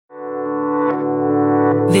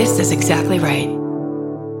This is exactly right.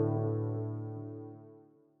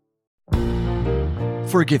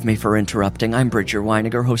 Forgive me for interrupting. I'm Bridger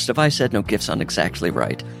Weiniger, host of I Said No Gifts on Exactly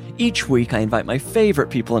Right. Each week, I invite my favorite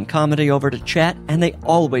people in comedy over to chat, and they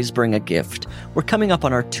always bring a gift. We're coming up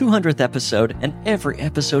on our 200th episode, and every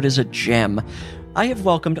episode is a gem. I have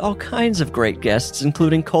welcomed all kinds of great guests,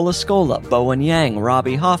 including Cola Scola, Bowen Yang,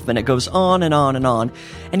 Robbie Hoffman. It goes on and on and on.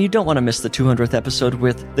 And you don't want to miss the 200th episode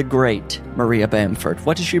with the great Maria Bamford.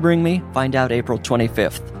 What does she bring me? Find out April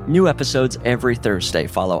 25th. New episodes every Thursday.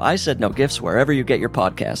 Follow I Said No Gifts wherever you get your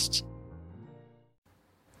podcasts.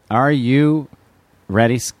 Are you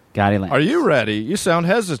ready, Scotty Lance? Are you ready? You sound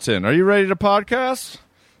hesitant. Are you ready to podcast?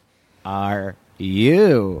 Are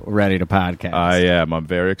you ready to podcast? I am. I'm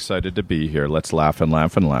very excited to be here. Let's laugh and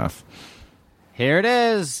laugh and laugh. Here it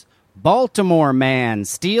is. Baltimore man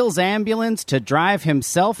steals ambulance to drive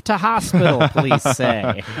himself to hospital, police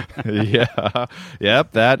say. Yeah.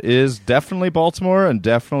 Yep, that is definitely Baltimore and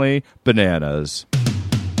definitely bananas.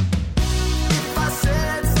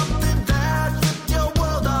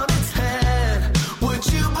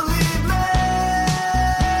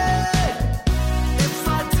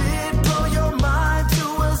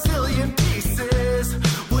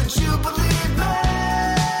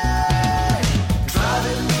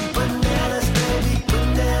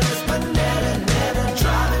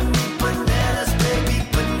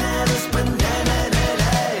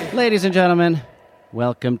 Ladies and gentlemen,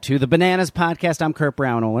 welcome to the Bananas Podcast. I'm Kurt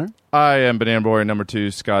Brownoler. I am Banana Boy number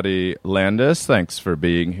 2, Scotty Landis. Thanks for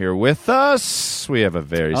being here with us. We have a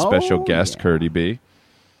very special guest, yeah. Curdy B.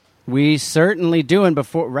 We certainly do. And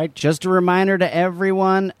before, right, just a reminder to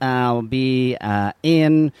everyone, I'll be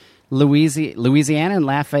in Louisiana in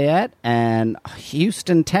Lafayette and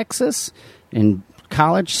Houston, Texas, in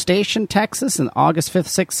College Station, Texas, on August 5th,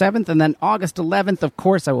 6th, 7th. And then August 11th, of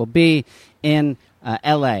course, I will be in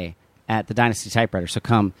L.A. at the Dynasty Typewriter. So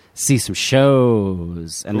come see some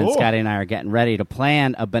shows. And then Scotty and I are getting ready to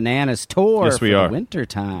plan a Bananas tour Yes, we for are. the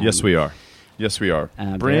wintertime. Yes, we are. Yes, we are.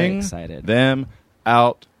 Very Bring excited. them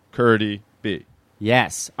out, Curdy B.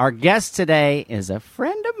 Yes. Our guest today is a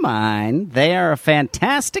friend of mine. They are a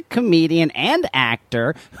fantastic comedian and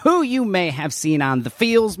actor who you may have seen on The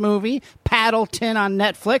Feels movie, Paddleton on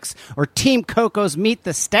Netflix, or Team Coco's Meet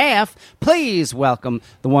the Staff. Please welcome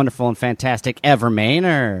the wonderful and fantastic Ever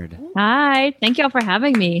Mainard. Hi. Thank you all for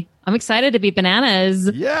having me. I'm excited to be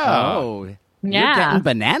bananas. Yeah. Oh, you're Yeah. getting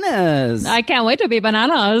bananas. I can't wait to be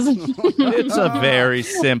bananas. It's a very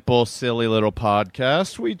simple, silly little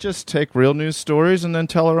podcast. We just take real news stories and then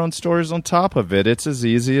tell our own stories on top of it. It's as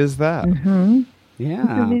easy as that.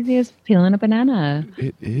 Yeah. As easy as peeling a banana.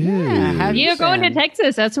 It is. Yeah, have you You're going to been?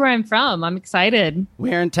 Texas. That's where I'm from. I'm excited.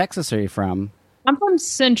 Where in Texas are you from? I'm from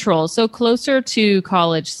Central, so closer to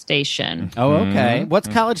College Station. Oh, okay. What's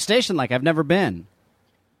College Station like? I've never been.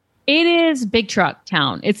 It is big truck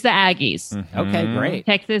town. It's the Aggies. Okay, great.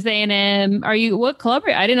 Texas A&M. What club are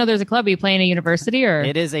you? I didn't know there was a club. Are you playing a university or?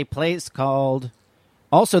 It is a place called...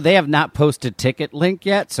 Also, they have not posted ticket link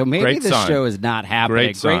yet, so maybe Great this sign. show is not happening.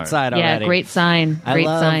 Great sign. sign Yeah, already. great sign. Great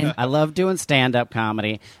sign. I love doing stand-up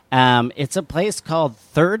comedy. It's a place called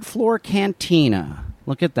Third Floor Cantina.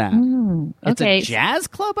 Look at that. It's okay. a jazz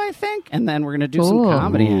club, I think, and then we're going to do some Cool.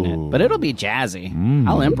 comedy in it. But it'll be jazzy.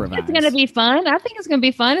 I'll improvise. It's going to be fun. I think it's going to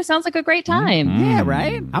be fun. It sounds like a great time. Yeah,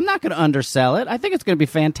 right? I'm not going to undersell it. I think it's going to be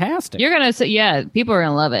fantastic. You're going to say, yeah, people are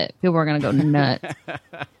going to love it. People are going to go nuts.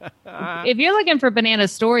 If you're looking for banana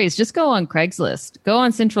stories, just go on Craigslist. Go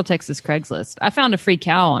on Central Texas Craigslist. I found a free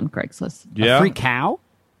cow on Craigslist. Yeah. A free cow?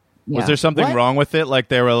 Was Yeah. there something What? wrong with it? Like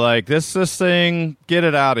they were like, this thing, get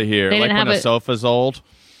it out of here. They Like didn't when have a it- sofa's old.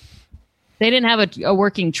 They didn't have a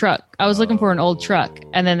working truck. I was looking for an old truck.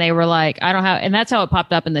 And then they were like, I don't have, and that's how it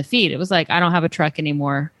popped up in the feed. It was like, I don't have a truck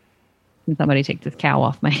anymore. Can somebody take this cow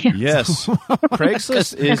off my hands? Yes.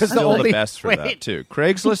 Craigslist is the still only- the best for that, wait. too.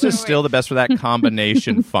 Craigslist is still the best for that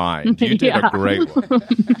combination find. You did Yeah. a great one.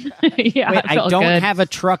 Yeah, Wait, it I felt don't good. have a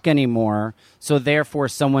truck anymore, so therefore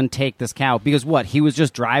someone take this cow. Because what? He was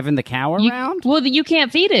just driving the cow around? Well, you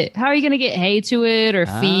can't feed it. How are you going to get hay to it or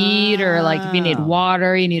feed or like if you need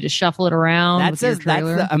water, you need to shuffle it around That with your says that's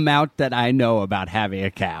trailer? the amount that I know about having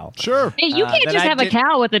a cow. Sure. Hey, you can't then just I have a did-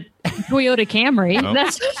 cow with a Toyota Camry. Nope.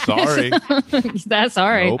 That's Sorry. that's all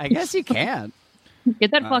right. Nope. I guess you can.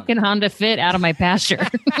 Get that fucking Honda Fit out of my pasture.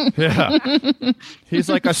 He's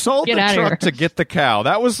like, I sold Get the outta truck here. to get the cow.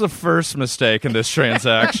 That was the first mistake in this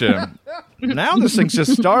transaction. Now this thing's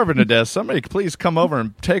just starving to death. Somebody please come over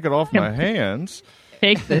and take it off my hands.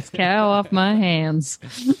 Take this cow off my hands.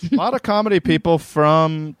 A lot of comedy people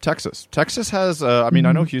from Texas. Texas has, I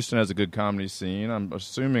know Houston has a good comedy scene. I'm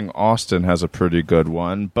assuming Austin has a pretty good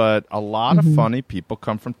one, but a lot of funny people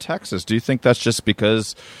come from Texas. Do you think that's just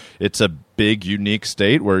because it's a big, unique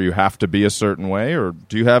state where you have to be a certain way, or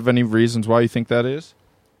do you have any reasons why you think that is?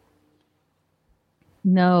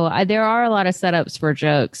 No, there are a lot of setups for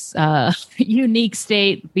jokes. Unique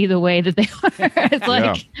state be the way that they are. It's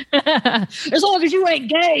like, as long as you ain't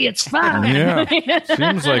gay, it's fine. Yeah,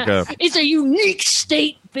 seems like it's a unique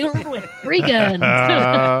state filled with free guns.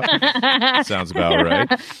 Sounds about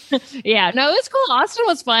right. Yeah, no, it was cool. Austin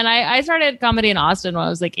was fun. I started comedy in Austin when I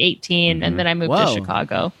was like 18, and then I moved to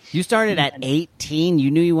Chicago. You started at 18? You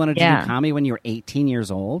knew you wanted to do comedy when you were 18 years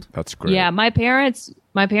old? That's great. Yeah, my parents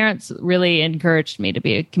really encouraged me to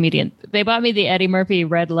be a comedian. They bought me the Eddie Murphy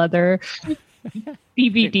red leather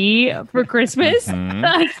DVD for Christmas. Do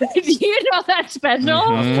you know that special?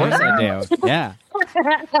 Of course I do. Yeah.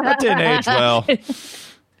 That didn't age well.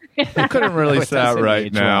 I couldn't really sat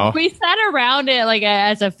right now. We sat around it like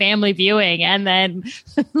as a family viewing, and then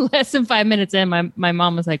less than 5 minutes in, my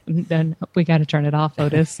mom was like, "Then we got to turn it off,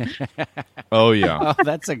 Otis." Oh yeah, oh,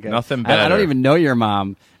 that's a good. Nothing better. I don't even know your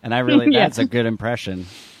mom, and I really that's a good impression.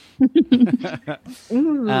 Yep.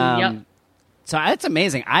 So that's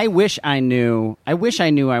amazing. I wish I knew I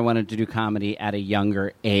wanted to do comedy at a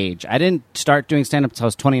younger age. I didn't start doing stand-up until I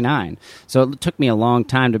was 29. So it took me a long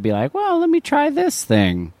time to be like, well, let me try this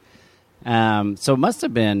thing. So it must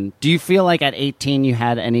have been. Do you feel like at 18 you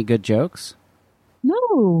had any good jokes?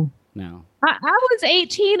 No. I was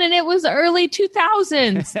 18 and it was early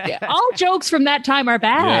 2000s. All jokes from that time are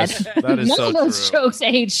bad. Yes, that is None so of those true. jokes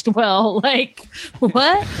aged well. Like,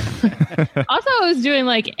 what? Also, I was doing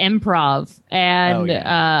like improv and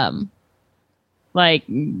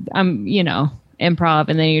improv,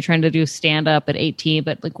 and then you're trying to do stand up at 18,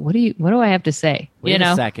 but like what do I have to say? Wait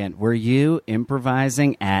a second. Were you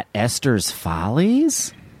improvising at Esther's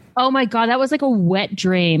Follies? Oh my God, that was like a wet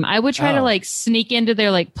dream. I would try to like sneak into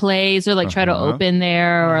their like plays or like try to open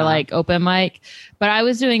there or like open mic. But I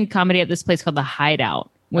was doing comedy at this place called The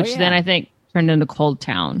Hideout, which then I think turned into Cold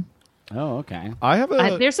Town. Oh, okay. I have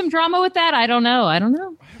there's some drama with that. I don't know.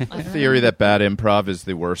 a theory that bad improv is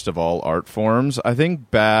the worst of all art forms. I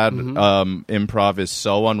think bad improv is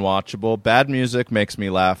so unwatchable. Bad music makes me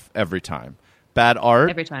laugh every time. Bad art,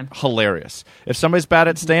 every time. Hilarious. If somebody's bad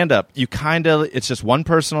at stand-up, it's just one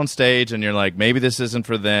person on stage, and you're like, maybe this isn't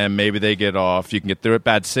for them, maybe they get off. You can get through it.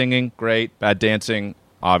 Bad singing, great. Bad dancing,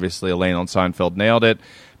 obviously Elaine on Seinfeld nailed it.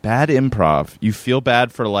 Bad improv, you feel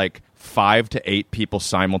bad for like 5 to 8 people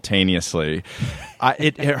simultaneously.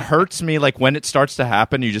 It hurts me, like when it starts to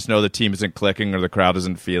happen, you just know the team isn't clicking or the crowd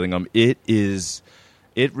isn't feeling them.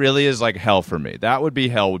 It really is like hell for me. That would be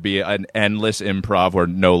hell, would be an endless improv where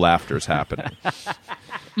no laughter is happening.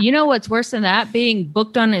 You know what's worse than that? Being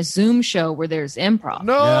booked on a Zoom show where there's improv.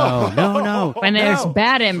 No. When there's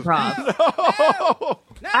bad improv. No.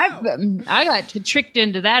 I got tricked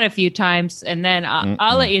into that a few times, and then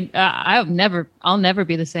I'll let you. I'll never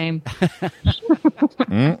be the same.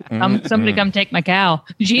 Somebody come take my cow.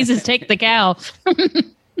 Jesus, take the cow.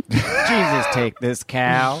 Jesus, take this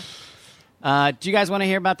cow. Do you guys want to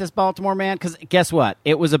hear about this Baltimore man? Because guess what?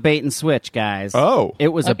 It was a bait and switch, guys. Oh. It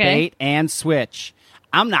was a bait and switch.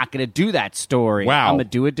 I'm not going to do that story. Wow. I'm going to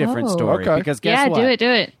do a different story. Okay. Because guess what? Do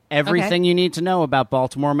it. Everything you need to know about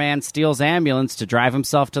Baltimore man steals ambulance to drive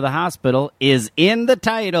himself to the hospital is in the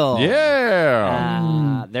title.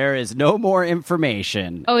 Yeah. There is no more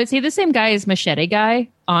information. Oh, is he the same guy as Machete Guy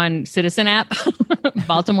on Citizen app?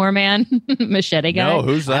 Baltimore man, Machete Guy. No,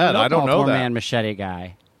 who's that? I don't know Baltimore that. man, Machete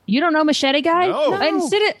Guy. You don't know Machete Guy? No. On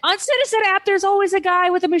Citizen app, there's always a guy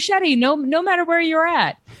with a machete. No matter where you're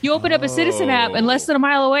at. You open up a Citizen app, and less than a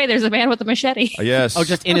mile away, there's a man with a machete. Yes. Oh,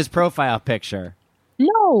 just in his profile picture.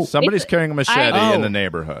 No. Somebody's carrying a machete in the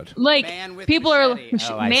neighborhood. Like, Man with people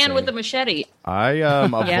machete. are, I man see. with a machete. I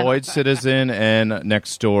avoid Citizen and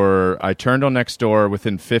Nextdoor. I turned on Nextdoor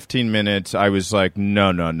within 15 minutes. I was like,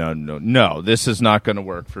 no, this is not going to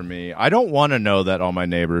work for me. I don't want to know that all my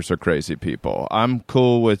neighbors are crazy people. I'm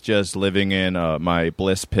cool with just living in my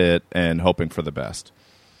bliss pit and hoping for the best.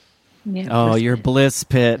 Yeah, Oh, your bliss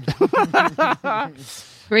pit.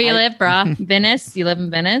 Where you live, brah? Venice? You live in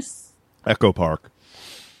Venice? Echo Park.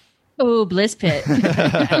 Oh, Bliss Pit. I'm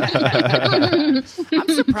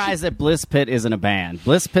surprised that Bliss Pit isn't a band.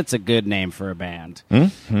 Bliss Pit's a good name for a band.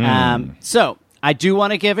 So I do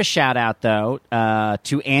want to give a shout out, though,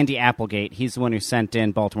 to Andy Applegate. He's the one who sent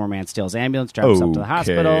in Baltimore Man Steals Ambulance, drives us up to the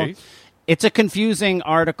hospital. It's a confusing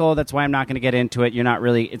article. That's why I'm not going to get into it.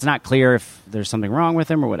 It's not clear if there's something wrong with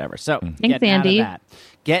him or whatever. So, Thanks, Andy.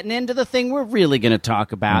 Getting into the thing we're really going to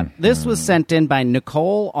talk about. This was sent in by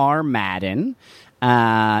Nicole R. Madden.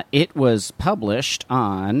 It was published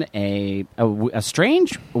on a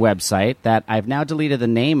strange website that I've now deleted the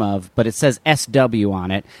name of, but it says SW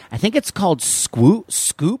on it. I think it's called Scoop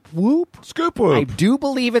Whoop. Scoop Whoop. I do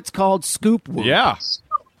believe it's called Scoop Whoop. Yeah.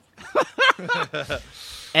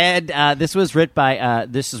 And this is written by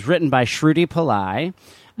Shruti Pillai.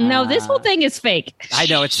 No, this whole thing is fake. I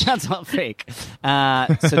know, it sounds all fake.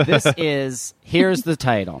 Here's the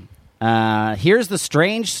title. Here's the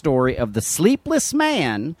strange story of the sleepless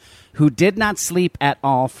man who did not sleep at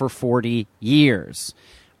all for 40 years.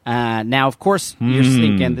 Now, of course, you're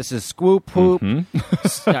thinking, this is Scoop Whoop.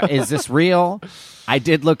 Is this real? I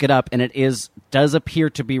did look it up, and it does appear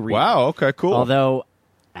to be real. Wow, okay, cool. Although,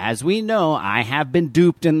 as we know, I have been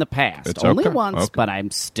duped in the past. It's Only okay. once, but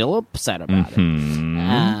I'm still upset about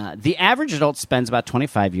it. The average adult spends about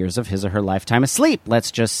 25 years of his or her lifetime asleep. Let's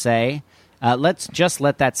just say, let's just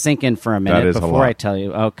let that sink in for a minute before I tell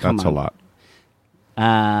you. Oh, come on. That's a lot.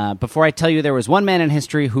 Before I tell you, there was one man in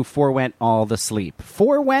history who forewent all the sleep.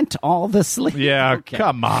 Forewent all the sleep? Yeah, Okay.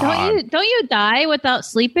 come on. Don't you die without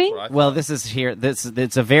sleeping? Well, this is here.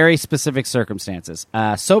 It's a very specific circumstances.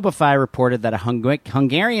 Sobify reported that a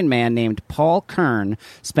Hungarian man named Paul Kern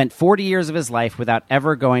spent 40 years of his life without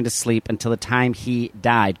ever going to sleep until the time he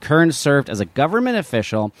died. Kern served as a government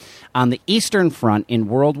official on the Eastern Front in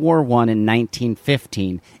World War I in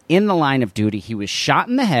 1915. In the line of duty, he was shot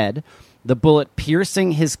in the head, the bullet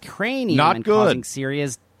piercing his cranium and causing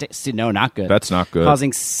serious... No, not good. That's not good.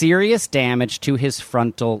 Causing serious damage to his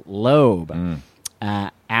frontal lobe.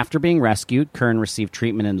 After being rescued, Kern received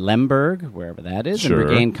treatment in Lemberg, wherever that is, and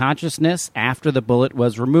regained consciousness after the bullet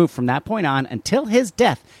was removed. From that point on, until his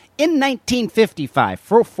death in 1955,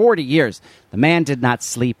 for 40 years, the man did not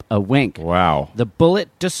sleep a wink. Wow. The bullet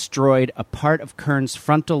destroyed a part of Kern's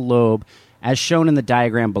frontal lobe, as shown in the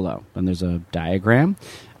diagram below. And there's a diagram.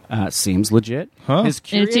 Seems legit. Huh?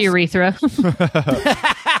 It's a urethra.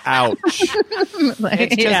 Ouch.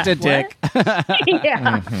 It's just a dick.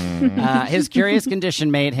 Yeah. His curious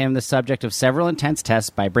condition made him the subject of several intense tests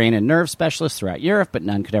by brain and nerve specialists throughout Europe, but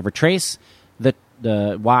none could ever trace the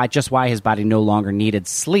why his body no longer needed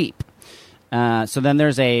sleep. So then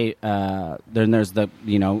there's the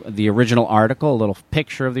original article, a little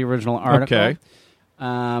picture of the original article. Okay.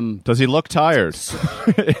 Does he look tired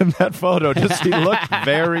in that photo? Does he look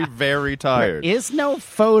very, very tired? There is no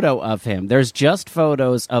photo of him. There's just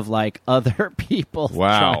photos of like other people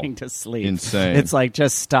trying to sleep. Insane. It's like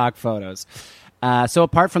just stock photos. So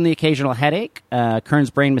apart from the occasional headache, Kern's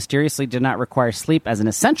brain mysteriously did not require sleep as an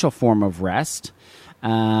essential form of rest.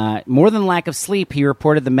 More than lack of sleep, he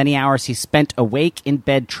reported the many hours he spent awake in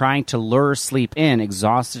bed trying to lure sleep in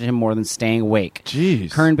exhausted him more than staying awake. Jeez.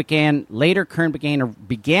 Kern began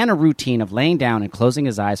a routine of laying down and closing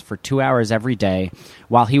his eyes for 2 hours every day.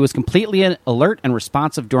 While he was completely alert and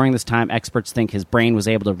responsive during this time, experts think his brain was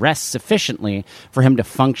able to rest sufficiently for him to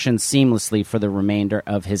function seamlessly for the remainder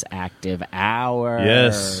of his active hours.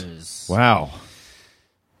 Yes. Wow.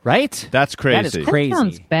 Right? That's crazy. That is crazy. That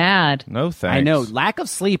sounds bad. No thanks. I know. Lack of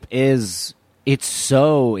sleep it's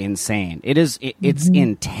so insane. It's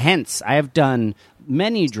intense. I have done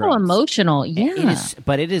many drugs. So emotional. Yeah.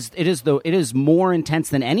 It is more intense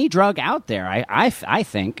than any drug out there. I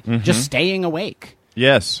think just staying awake.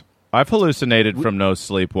 Yes. I've hallucinated from no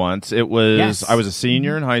sleep once. I was a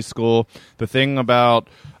senior in high school. The thing about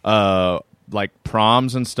like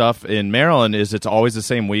proms and stuff in Maryland is it's always the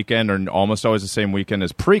same weekend or almost always the same weekend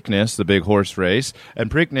as Preakness, the big horse race.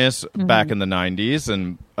 And Preakness back in the 90s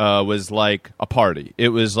and was like a party. It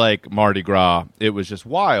was like Mardi Gras. It was just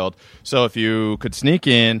wild. So if you could sneak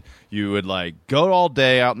in, you would like go all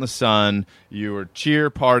day out in the sun. You would cheer,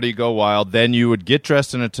 party, go wild. Then you would get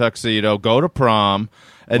dressed in a tuxedo, go to prom.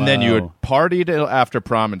 And then you would party till after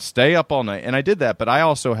prom and stay up all night. And I did that, but I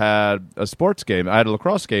also had a sports game. I had a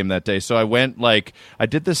lacrosse game that day. So I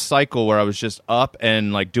did this cycle where I was just up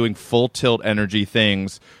and like doing full tilt energy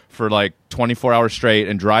things for like 24 hours straight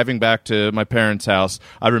and driving back to my parents' house.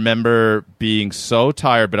 I remember being so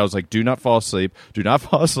tired, but I was like, do not fall asleep. Do not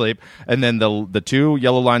fall asleep. And then the two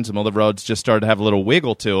yellow lines in the middle of the roads just started to have a little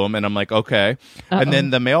wiggle to them. And I'm like, okay. And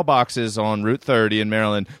then the mailboxes on Route 30 in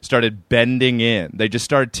Maryland started bending in. They just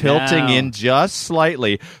started tilting in just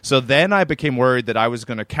slightly. So then I became worried that I was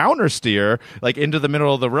going to counter steer like into the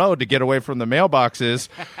middle of the road to get away from the mailboxes.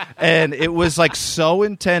 And it was like so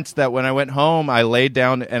intense that when I went home, I laid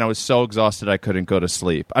down and I was so exhausted I couldn't go to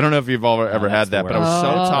sleep. I don't know if you've ever had that, but I was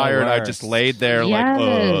so tired. I just laid there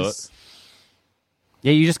like,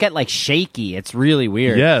 Yeah, you just get like shaky. It's really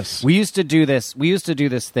weird. Yes. We used to do this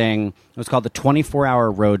thing. It was called the 24-hour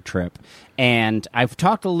road trip. And I've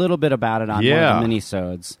talked a little bit about it on one of the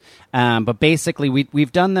minisodes. But basically,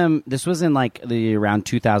 we've done them. This was in like around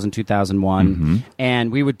 2000, 2001.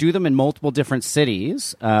 And we would do them in multiple different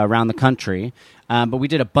cities around the country. But we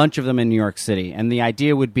did a bunch of them in New York City. And the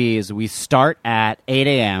idea would be is we start at 8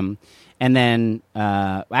 a.m., and then,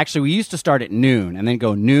 actually, we used to start at noon and then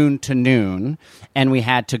go noon to noon. And we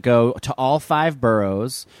had to go to all 5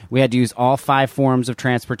 boroughs. We had to use all 5 forms of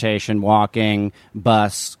transportation: walking,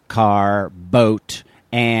 bus, car, boat,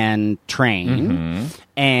 and train.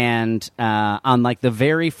 And on like the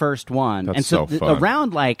very first one. That's and so, fun.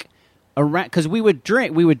 Around like... Because we would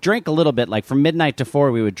drink a little bit, like from midnight to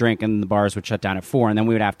 4 we would drink, and the bars would shut down at 4, and then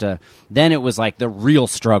we would have to, then it was like the real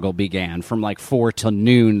struggle began from like 4 till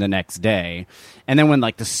noon the next day. And then when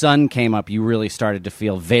like the sun came up, you really started to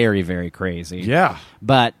feel very, very crazy. Yeah.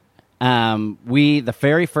 But the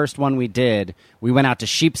very first one we did, we went out to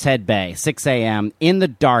Sheepshead Bay, 6 a.m. in the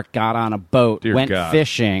dark, got on a boat, Dear went God.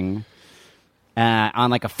 fishing. On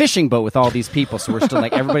like a fishing boat with all these people, so we're still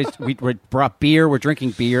like we brought beer. We're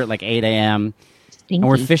drinking beer at like 8 a.m. and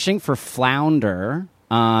we're fishing for flounder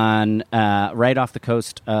on right off the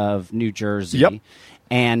coast of New Jersey. Yep.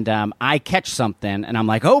 And I catch something, and I'm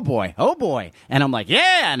like, oh boy, and I'm like,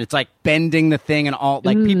 yeah, and it's like bending the thing, and all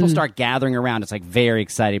like people start gathering around. It's like very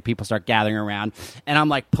excited. People start gathering around, and I'm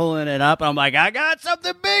like pulling it up, and I'm like, I got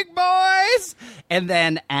something big, boys. And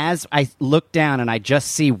then as I look down, and I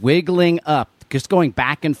just see wiggling up, just going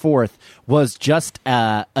back and forth, was just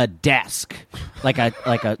a desk, like a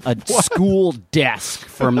school desk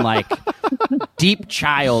from like deep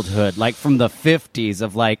childhood, like from the 50s,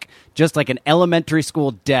 of like just like an elementary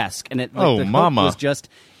school desk, and it like, the hook was just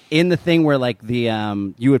in the thing where like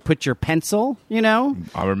the you would put your pencil, you know.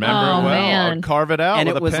 I remember it well. Man. I'd carve it out And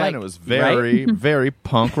with it a was pen. like- It was very, very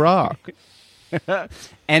punk rock.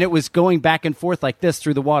 And it was going back and forth like this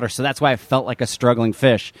through the water, so that's why I felt like a struggling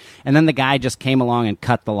fish. And then the guy just came along and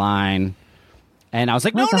cut the line, and I was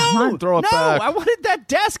like, no, Throw it no, back. I wanted that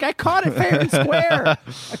desk. I caught it fair and square.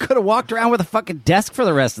 I could have walked around with a fucking desk for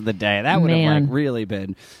the rest of the day. That would have like really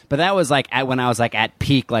been. But that was like when I was like at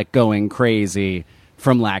peak, like going crazy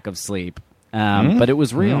from lack of sleep. But it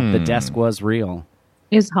was real. The desk was real.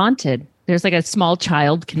 It was haunted. There's like a small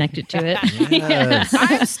child connected to it. Yes.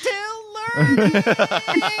 I'm still learning.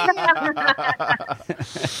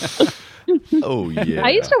 Oh, yeah. I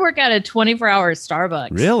used to work at a 24-hour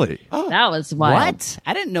Starbucks. Really? That was wild. What?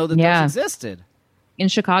 I didn't know that Yeah. those existed. In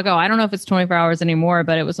Chicago. I don't know if it's 24 hours anymore,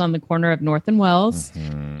 but it was on the corner of North and Wells.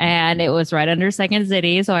 And it was right under Second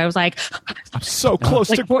City. So I was like, I'm so close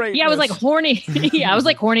to greatness. yeah, I was like horny. Yeah, I was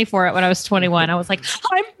like horny for it when I was 21. I was like,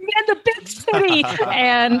 I'm in the big city.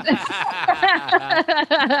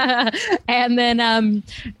 And then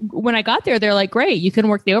when I got there, they're like, great, you can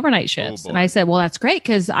work the overnight shifts. And I said, well, that's great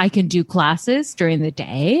because I can do classes during the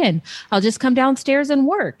day and I'll just come downstairs and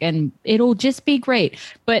work and it'll just be great.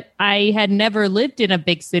 But I had never lived in a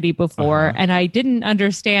big city before and I didn't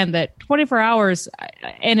understand that 24 hours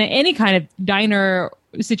in any kind of diner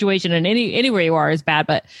situation and anywhere you are is bad,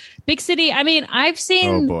 but big city, I mean, I've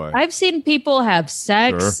seen people have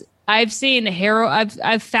sex. Sure. I've seen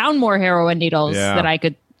I've found more heroin needles than I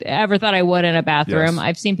could ever thought I would in a bathroom. Yes.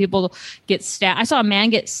 I've seen people get stabbed. I saw a man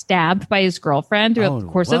get stabbed by his girlfriend throughout the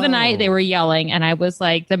course of the night. They were yelling and I was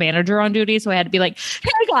like the manager on duty, so I had to be like, hey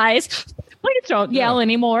guys, please don't yell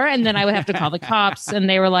anymore. And then I would have to call the cops and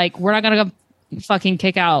they were like, we're not gonna go fucking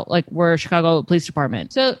kick out, like we're Chicago Police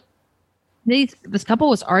Department. So this couple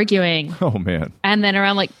was arguing. Oh man. And then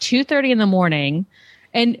around like 2:30 in the morning,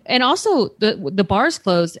 and also the bars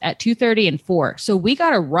closed at 2:30 and 4. So we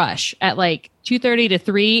got a rush at like 2:30 to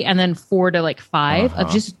 3 and then 4 to like 5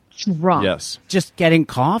 of just drunk. Yes. Just getting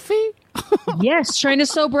coffee? Yes, trying to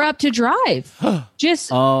sober up to drive.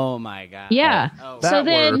 Just Oh my god. yeah. Oh. So That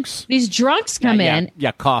then works. these drunks come in.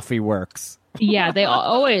 Yeah, coffee works. Yeah, they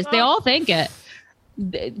all think it.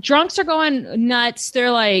 The drunks are going nuts.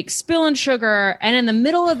 They're like spilling sugar, and in the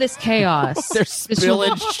middle of this chaos, They're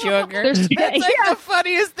spilling sugar. That's like the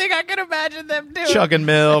funniest thing I can imagine them doing. Chugging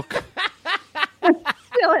milk.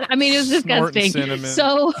 I mean, it was disgusting. cinnamon.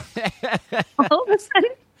 So all of a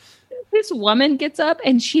sudden, this woman gets up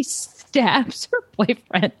and she stabs her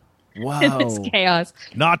boyfriend in this chaos.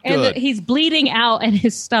 Not And good. he's bleeding out in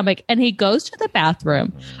his stomach, and he goes to the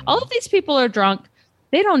bathroom. All of these people are drunk.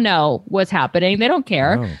 They don't know what's happening. They don't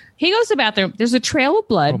care. No. He goes to the bathroom. There's a trail of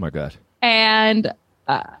blood. Oh my god. And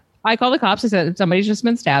I call the cops. I said, somebody's just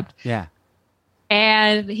been stabbed. Yeah.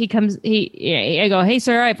 And he comes, I go, hey,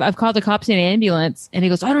 sir, I've called the cops in an ambulance. And he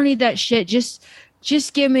goes, I don't need that shit. Just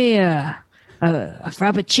just give me a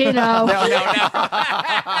frappuccino.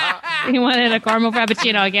 No. He wanted a caramel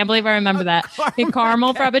frappuccino. I can't believe I remember that. A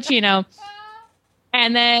caramel frappuccino.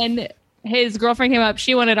 And then his girlfriend came up.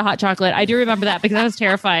 She wanted a hot chocolate. I do remember that because I was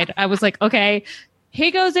terrified. I was like, okay.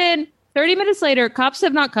 He goes in. 30 minutes later, cops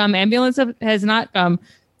have not come. Ambulance has not come.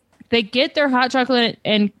 They get their hot chocolate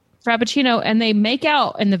and frappuccino, and they make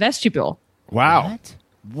out in the vestibule. Wow. What?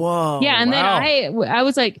 Whoa. Yeah, and then I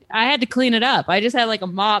was like, I had to clean it up. I just had like a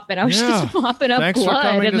mop, and I was just mopping up Thanks blood. for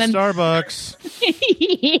coming and to then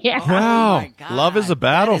Starbucks. yeah. Wow. my God. Love is a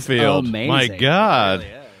battlefield. amazing. My God. It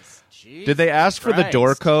really is. Jesus Did they ask for the Christ.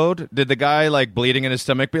 door code? Did the guy like bleeding in his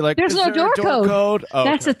stomach be like, There's "Is no there door a code? Oh,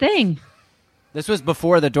 That's the thing. This was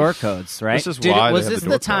before the door codes, right? This is why was they have this the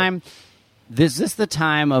door the time? Is this the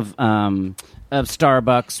time of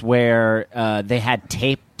Starbucks where they had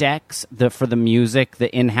tape decks for the music, the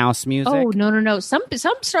in-house music? Oh no. Some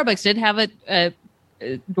Starbucks did have a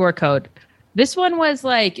door code. This one was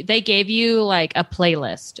like they gave you like a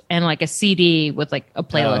playlist and like a CD with like a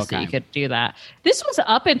playlist that you could do that. This was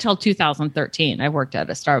up until 2013. I worked at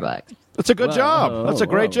a Starbucks. That's a good job. That's a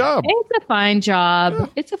great job. It's a fine job. Yeah.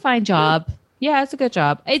 It's a fine job. Yeah, it's a good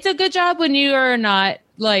job. It's a good job when you are not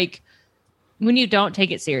like when you don't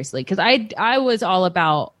take it seriously. Because I was all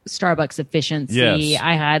about Starbucks efficiency. Yes.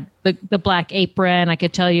 I had the black apron. I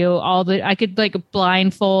could tell you I could like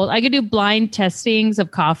blindfold. I could do blind testings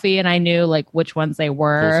of coffee, and I knew like which ones they Cool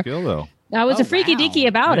were. skill though. I was a freaky deaky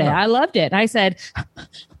about it. I loved it. I said.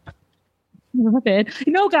 Love it.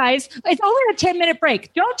 No, guys, it's only a 10-minute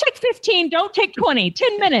break. Don't take 15. Don't take 20.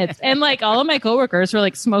 10 minutes. And like all of my coworkers were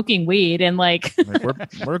like smoking weed and like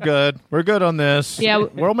we're good. We're good on this. Yeah.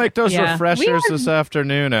 We'll make those Yeah. refreshers this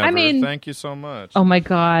afternoon, Ever. I mean- Thank you so much. oh my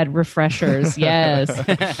God, refreshers. Yes.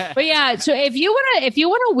 But yeah, so if you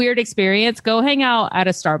want a weird experience, go hang out at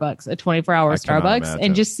a Starbucks, a 24-hour I cannot Starbucks, imagine.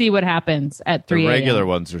 and just see what happens at 3 The a.m. regular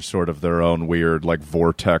ones are sort of their own weird like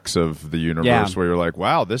vortex of the universe Yeah. where you're like,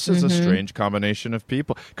 wow, this is Mm-hmm. a strange combination of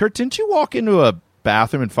people. Kurt, didn't you walk into a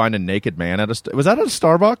bathroom and find a naked man at was that at a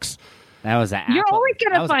Starbucks? That was an You're Apple. always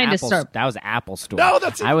gonna that was find a Apple, Star- That was an Apple store. No,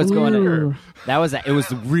 that's I was going Ooh. to. That was. It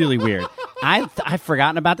was really weird. I've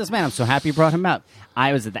forgotten about this man. I'm so happy you brought him up.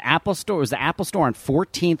 I was at the Apple store. It was the Apple store on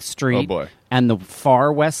 14th Street. Oh, boy. And the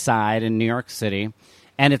far west side in New York City,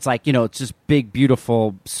 and it's like it's this big,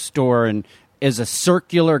 beautiful store, and is a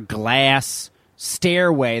circular glass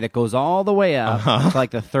stairway that goes all the way up to like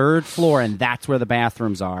the third floor, and that's where the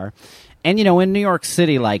bathrooms are. And in New York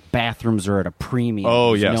City, like bathrooms are at a premium.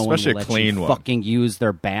 Oh, yeah, no one especially will a let clean you one. fucking use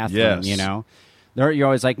their bathroom. Yes. You're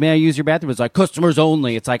always like, "May I use your bathroom?" It's like customers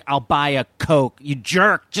only. It's like, "I'll buy a Coke." You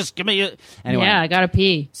jerk! Just give me. Anyway, Yeah, I gotta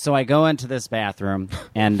pee. so I go into this bathroom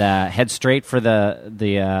and head straight for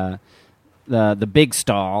the big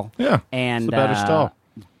stall. Yeah, and it's the better stall.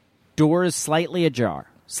 Door is slightly ajar.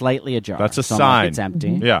 Slightly ajar. That's a So I'm like, sign. it's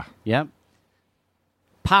empty. Yeah. Yep.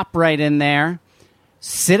 Pop right in there.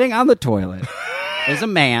 Sitting on the toilet is a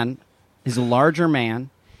man. He's a larger man.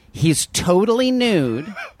 He's totally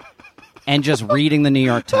nude and just reading the New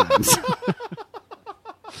York Times.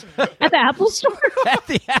 At the Apple store? At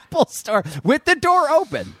the Apple store with the door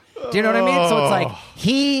open. Do you know what I mean? So it's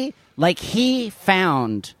like he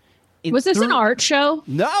found. Was this an art show?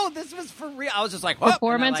 No, this was for real. I was just like, "Whoop,"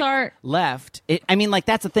 Performance and I, art? Left.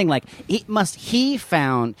 That's the thing. Like, he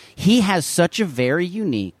has such a very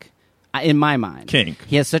unique, in my mind, kink.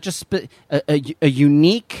 He has such a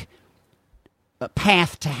unique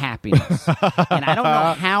path to happiness. And I don't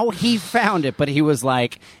know how he found it, but he was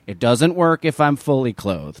like, it doesn't work if I'm fully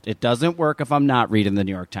clothed. It doesn't work if I'm not reading the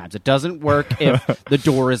New York Times. It doesn't work if the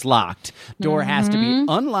door is locked. Door has to be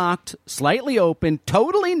unlocked, slightly open,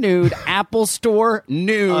 totally nude, Apple store,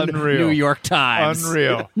 nude, Unreal. New York Times.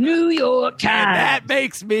 Unreal. New York Times. That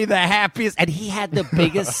makes me the happiest. And he had the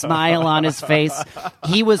biggest smile on his face.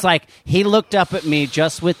 He was like, he looked up at me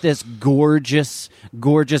just with this gorgeous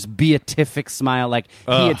beatific smile, like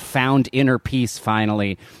he had found inner peace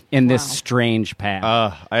finally in this strange path.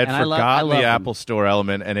 I had And I forgotten love the him. Apple Store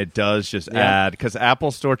element, and it does just add, because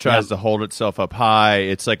Apple Store tries to hold itself up high.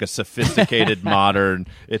 It's like a sophisticated modern.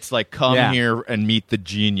 It's like, come here and meet the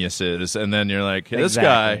geniuses, and then you're like, this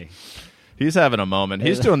guy, he's having a moment.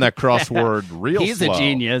 He's doing that crossword real He's slow. a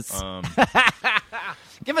genius.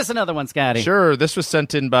 Give us another one, Scotty. Sure. This was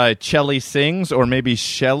sent in by Chelly Sings, or maybe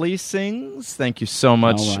Shelly Sings. Thank you so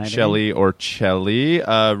much, Alrighty. Shelly or Chelly.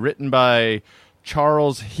 Written by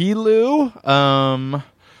Charles Helu.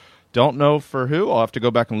 Don't know for who. I'll have to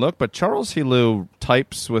go back and look. But Charles Helu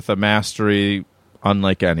types with a mastery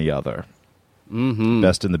unlike any other. Mm-hmm.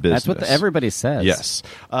 Best in the business. That's what everybody says. Yes.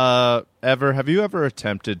 Have you ever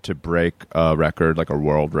attempted to break a record, like a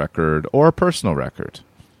world record or a personal record?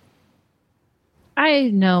 I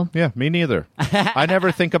know. Yeah, me neither. I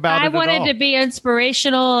never think about it at all. I wanted to be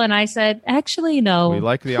inspirational, and I said, actually, no. We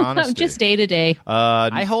like the honesty. Just day to day.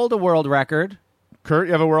 I hold a world record. Kurt,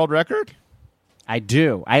 you have a world record? I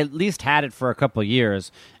do. I at least had it for a couple of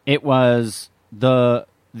years. It was the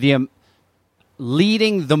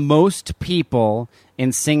leading the most people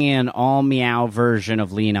in singing an all meow version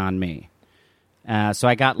of Lean on Me. So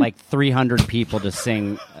I got like 300 people to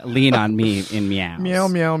sing Lean on Me in meows. Meow,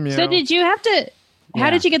 meow, meow. So did you have to, how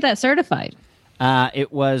did you get that certified?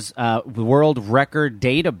 It was the World Record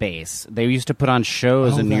Database. They used to put on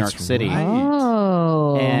shows in New York City. Right.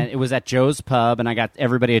 Oh. And it was at Joe's Pub, and I got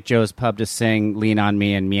everybody at Joe's Pub to sing Lean on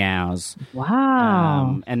Me and meows.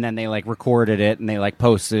 Wow. And then they like recorded it and they like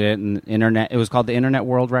posted it and internet. It was called the Internet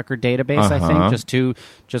World Record Database, I think.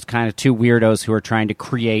 Just kind of two weirdos who are trying to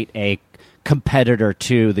create a competitor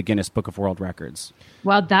to the Guinness Book of World Records.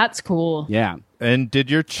 Wow, that's cool. Yeah. And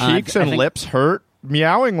did your cheeks and lips hurt?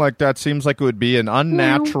 Meowing like that seems like it would be an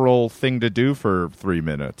unnatural thing to do for 3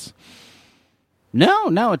 minutes.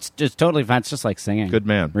 No, it's just totally fine. It's just like singing. Good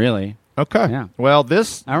man. Really. Okay. Yeah. Well,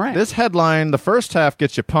 this right. This headline, the first half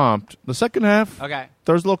gets you pumped. The second half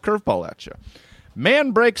throws a little curveball at you.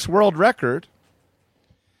 Man breaks world record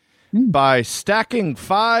by stacking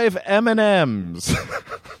 5 M&Ms.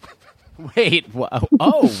 Wait.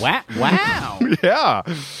 Oh, wow. Yeah.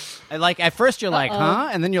 Like, at first you're like, huh?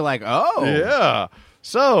 And then you're like, oh. Yeah.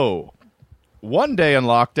 So, one day in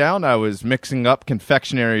lockdown, I was mixing up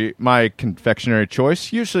my confectionery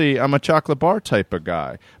choice. Usually, I'm a chocolate bar type of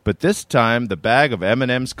guy. But this time, the bag of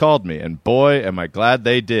M&Ms called me. And boy, am I glad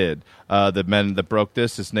they did. The men that broke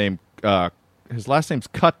this, his last name's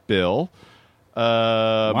Cut Bill.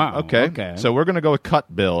 Wow. Okay. So, we're going to go with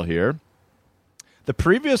Cut Bill here. The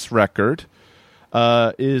previous record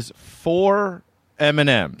is 4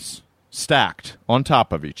 M&Ms stacked on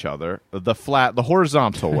top of each other, the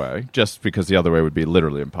horizontal way, just because the other way would be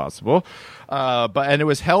literally impossible. And it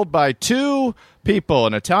was held by 2 people,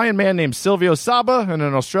 an Italian man named Silvio Saba and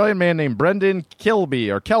an Australian man named Brendan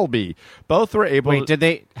Kelby. Both were able to...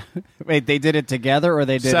 they did it together or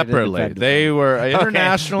they did separately? It separately? They were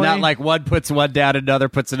internationally... Not like one puts one down, another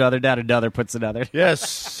puts another down, another puts another. Yes,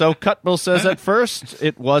 so Cutbill says at first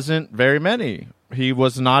it wasn't very many. He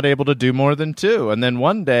was not able to do more than 2. And then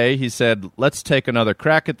one day he said, let's take another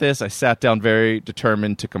crack at this. I sat down very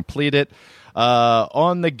determined to complete it.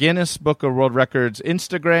 On the Guinness Book of World Records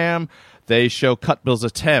Instagram, they show Cutbill's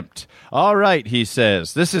attempt. All right, he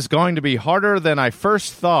says, this is going to be harder than I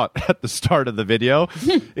first thought at the start of the video.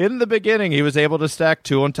 In the beginning, he was able to stack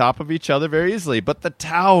 2 on top of each other very easily. But the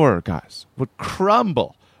tower, guys, would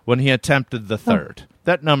crumble when he attempted the third.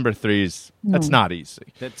 That number 3's, that's not easy.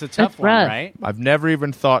 It's a tough one, right? I've never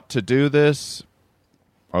even thought to do this.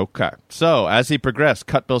 Okay. So, as he progressed,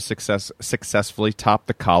 Cutbill successfully topped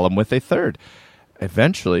the column with a 3rd,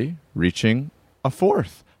 eventually reaching a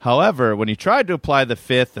 4th. However, when he tried to apply the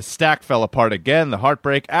 5th, the stack fell apart again, the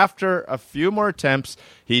heartbreak. After a few more attempts,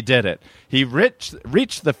 he did it. He reached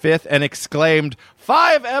the 5th and exclaimed,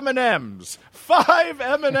 5 M&Ms! 5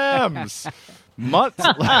 M&Ms! Months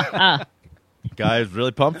Guy is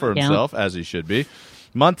really pumped for himself, as he should be.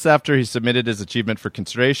 Months after he submitted his achievement for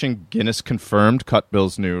consideration, Guinness confirmed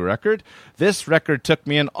Cutbill's new record. This record took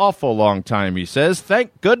me an awful long time, he says.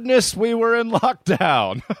 Thank goodness we were in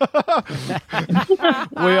lockdown.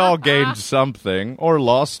 We all gained something or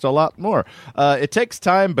lost a lot more. It takes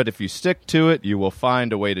time, but if you stick to it, you will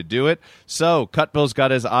find a way to do it. So Cutbill's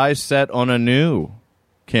got his eyes set on a new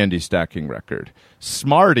candy stacking record.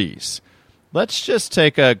 Smarties. Let's just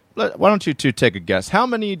why don't you 2 take a guess? How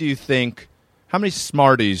many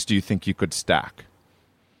Smarties do you think you could stack?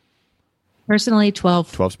 Personally,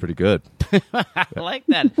 12. 12's pretty good. I like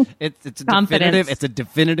that. It's a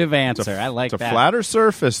definitive answer. I like that. It's a flatter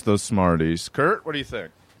surface, those Smarties. Kurt, what do you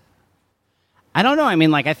think? I don't know. I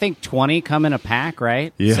mean, I think 20 come in a pack,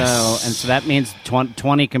 right? Yes. So that means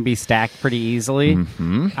 20 can be stacked pretty easily.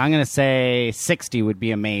 Mm-hmm. I'm going to say 60 would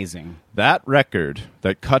be amazing. That record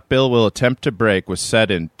that Cutbill will attempt to break was set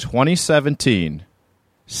in 2017.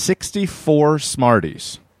 64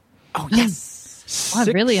 Smarties. Oh, yes. I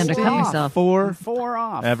really undercut myself. 4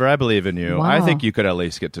 off. Ever, I believe in you. Wow. I think you could at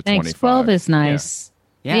least get to 25. 12 is nice.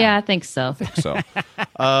 Yeah, I think so.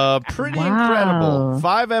 Pretty incredible.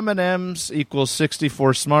 5 M&Ms equals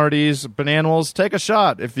 64 Smarties. Bananals, take a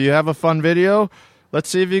shot. If you have a fun video, let's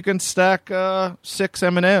see if you can stack 6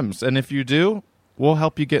 M&Ms. And if you do, we'll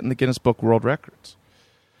help you get in the Guinness Book World Records.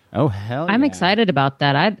 Oh hell! I'm yeah. excited about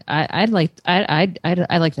that. I'd like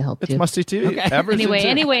to help It's too. Musty TV. Okay. Ever's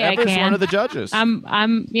Anyway, I Ever's can. one of the judges.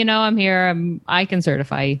 I'm here. I can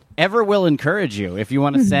certify you. Ever will encourage you if you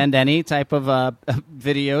want to send any type of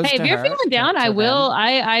videos. Hey, to if you're her, feeling down, to I them.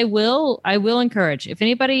 will. I will encourage. If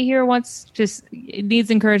anybody here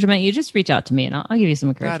needs encouragement, you just reach out to me and I'll give you some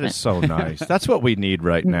encouragement. That is so nice. That's what we need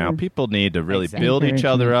right now. People need to really Exactly. build each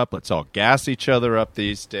other up. Let's all gas each other up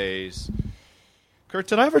these days. Kurt,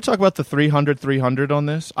 did I ever talk about the 300 on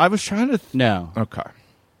this? I was trying to... No. Okay.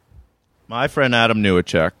 My friend Adam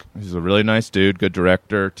Newacek, he's a really nice dude, good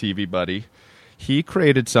director, TV buddy. He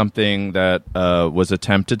created something that was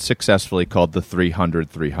attempted successfully called the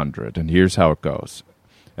 300, and here's how it goes.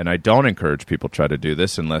 And I don't encourage people to try to do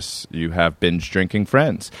this unless you have binge drinking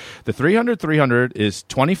friends. The 300 is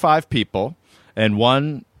 25 people and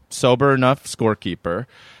one sober enough scorekeeper.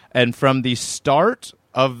 And from the start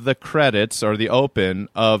of the credits or the open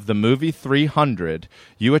of the movie 300,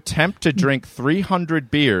 you attempt to drink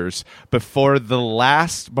 300 beers before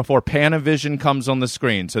Panavision comes on the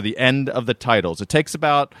screen. So the end of the titles. It takes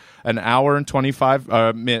about an hour and 25.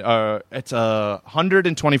 It's a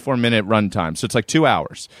 124 minute runtime, so it's like 2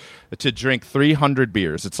 hours to drink 300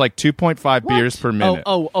 beers. It's like 2.5 beers per minute.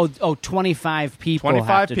 25 people.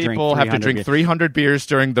 25 people have to drink 300 beers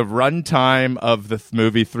during the runtime of the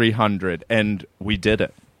movie 300, and we did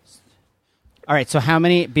it. All right, so how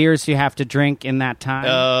many beers do you have to drink in that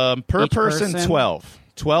time? Per Each person, 12.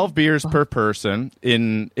 12 beers per person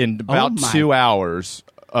in about 2 hours.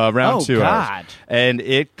 Around 2 hours. God. And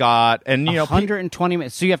it got... And, 120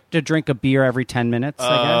 minutes. So you have to drink a beer every 10 minutes,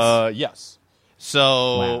 I guess? Yes.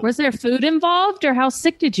 So... Was there food involved, or how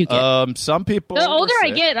sick did you get? Some people... The older were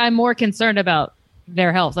I sick. get, I'm more concerned about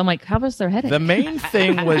their health. I'm like, how was their headache? The main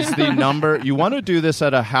thing was the number. You want to do this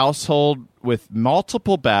at a household with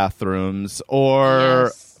multiple bathrooms or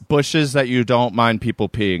Yes. bushes that you don't mind people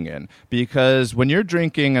peeing in. Because when you're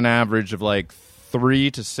drinking an average of like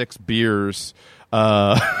 3 to 6 beers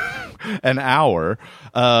an hour,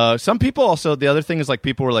 some people also, the other thing is like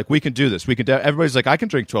people were like, we can do this. Everybody's like, I can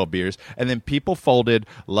drink 12 beers. And then people folded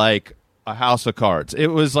like a house of cards. It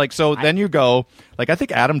was like, so then you go, like, I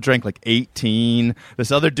think Adam drank like 18.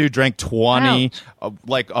 This other dude drank 20.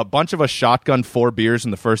 Like a bunch of us shotgun 4 beers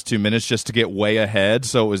in the first 2 minutes just to get way ahead,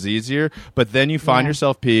 so it was easier. But then you find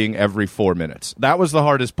yourself peeing every 4 minutes. That was the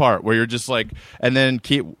hardest part, where you're just like, and then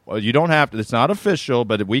you don't have to, it's not official,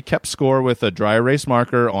 but we kept score with a dry erase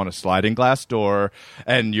marker on a sliding glass door,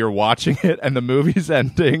 and you're watching it and the movie's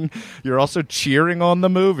ending. You're also cheering on the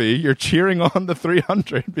movie. You're cheering on the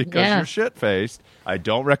 300 because you're shit-faced. I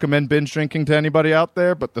don't recommend binge drinking to anybody out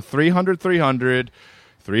there, but the 300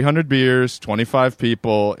 beers, 25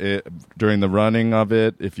 people during the running of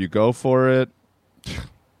it. If you go for it,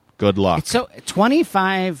 good luck. So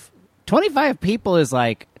 25 people is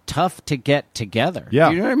like tough to get together. Yeah.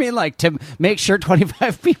 Do you know what I mean? Like to make sure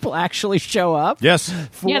 25 people actually show up. Yes.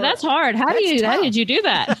 Yeah, that's hard. How did you do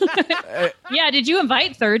that? Yeah, did you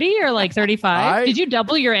invite 30 or like 35? Did you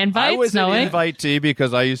double your invites? I was an knowing? invitee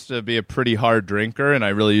because I used to be a pretty hard drinker, and I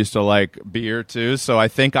really used to like beer too. So I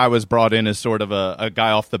think I was brought in as sort of a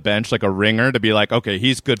guy off the bench, like a ringer, to be like, okay,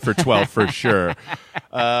 he's good for 12 for sure.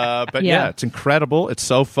 But yeah, it's incredible. It's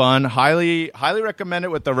so fun. Highly recommend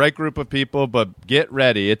it with the right group of people, but get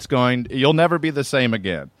ready. You'll never be the same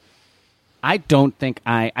again. I don't think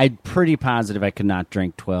I'm pretty positive I could not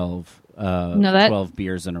drink 12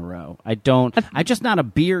 beers in a row. I'm just not a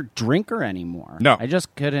beer drinker anymore. No. I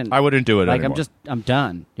just couldn't. I wouldn't do it like anymore. I'm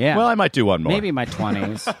done. Yeah. Well, I might do one more. Maybe in my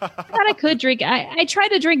 20s. I thought I could drink. I tried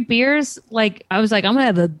to drink beers. Like I was like, I'm gonna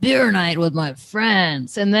have a beer night with my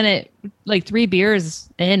friends, and then it like 3 beers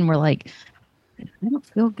in, we're like, I don't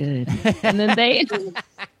feel good. And then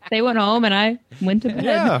they went home, and I went to bed.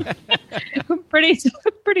 Yeah.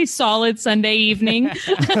 pretty solid Sunday evening.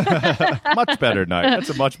 Much better night. That's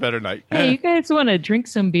a much better night. Hey, you guys want to drink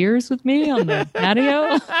some beers with me on the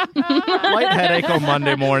patio? Light headache on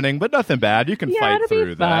Monday morning, but nothing bad. You can fight it'll through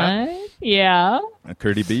be that. fine. Yeah.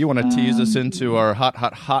 Curdy B, you want to tease us into our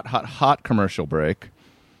hot commercial break?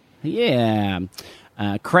 Yeah.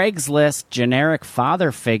 Craigslist generic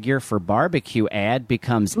father figure for barbecue ad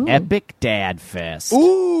becomes epic dad fest.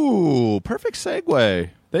 Ooh, perfect segue.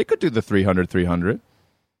 They could do the 300.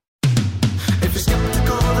 If you're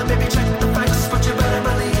skeptical, then maybe check the facts, but you better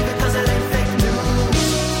believe it, 'cause it ain't fake news.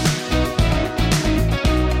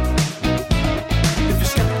 If you're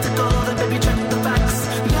skeptical, then maybe check the facts.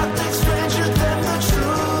 Nothing stranger than the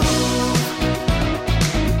truth.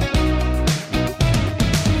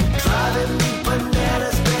 Driving me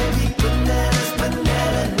bananas, baby, bananas,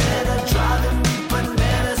 banana, driving me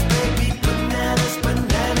bananas, baby, bananas,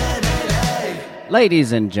 banana.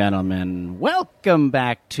 Ladies and gentlemen, welcome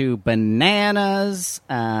back to Bananas.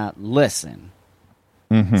 Listen,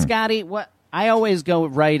 Scotty, what I always go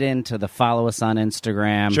right into the follow us on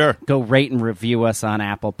Instagram. Sure. Go rate and review us on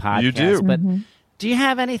Apple Podcasts. You do. But do you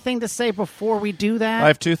have anything to say before we do that? I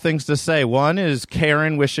have two things to say. One is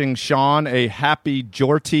Karen wishing Sean a happy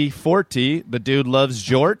Jorty 40. The dude loves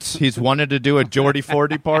jorts. He's wanted to do a Jorty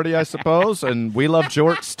 40 party, I suppose, and we love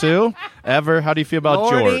jorts too. Ever, how do you feel about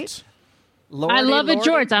Lordy. jorts? Lordy, I love a Lordy.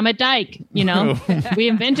 jorts. I'm a dyke. You know, we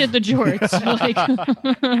invented the jorts.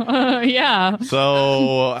 Yeah.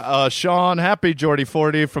 So, Sean, happy Jorty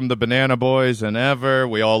 40 from the Banana Boys and Ever.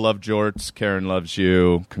 We all love jorts. Karen loves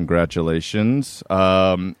you. Congratulations.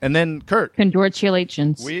 And then Kurt.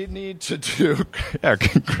 Congratulations. We need to do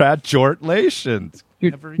congratulations.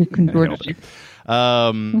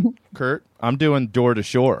 Kurt, I'm doing Door to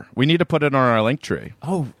Shore. We need to put it on our link tree.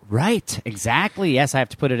 Oh, right. Exactly. Yes, I have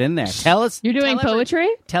to put it in there. Tell us. You're doing poetry?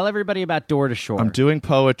 Tell everybody about Door to Shore. I'm doing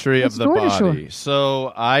poetry What's of the Door to body. Shore? So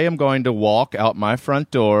I am going to walk out my front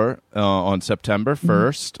door on September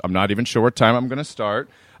 1st. I'm not even sure what time I'm going to start.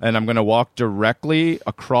 And I'm going to walk directly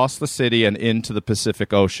across the city and into the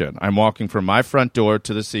Pacific Ocean. I'm walking from my front door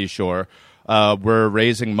to the seashore. We're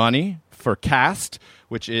raising money for CAST,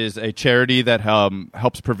 which is a charity that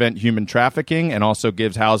helps prevent human trafficking and also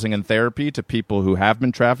gives housing and therapy to people who have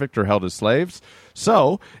been trafficked or held as slaves.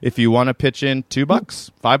 So if you want to pitch in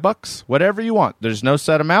 $2, $5, whatever you want, there's no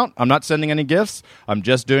set amount. I'm not sending any gifts. I'm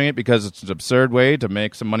just doing it because it's an absurd way to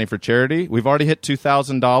make some money for charity. We've already hit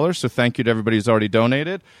 $2,000, so thank you to everybody who's already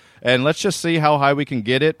donated. And let's just see how high we can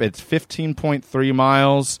get it. It's 15.3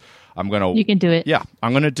 miles. You can do it. Yeah,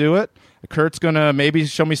 I'm going to do it. Kurt's going to maybe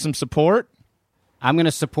show me some support. I'm going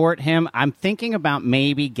to support him. I'm thinking about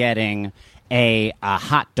maybe getting a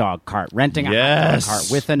hot dog cart, renting a hot dog cart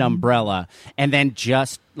with an umbrella, and then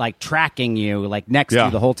just like tracking you like next to you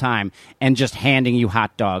the whole time and just handing you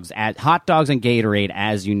hot dogs and Gatorade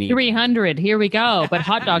as you need. 300. Here we go. But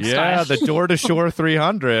hot dog style. Yeah, the Door to Shore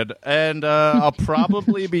 300. And I'll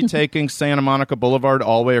probably be taking Santa Monica Boulevard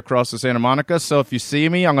all the way across to Santa Monica. So if you see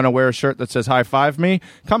me, I'm going to wear a shirt that says high five me.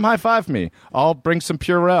 Come high five me. I'll bring some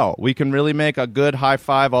Purell. We can really make a good high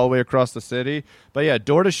five all the way across the city. But yeah,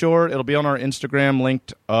 Door to Shore, it'll be on our Instagram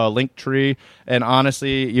link tree. And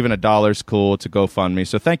honestly, even $1 cool to GoFundMe.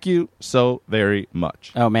 So thank you so very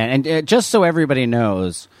much. Oh, man. And just so everybody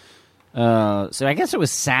knows, so I guess it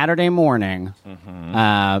was Saturday morning,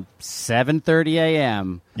 7:30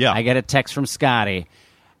 a.m. Yeah. I get a text from Scotty.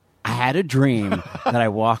 I had a dream that I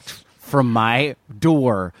walked from my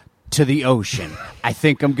door to the ocean. I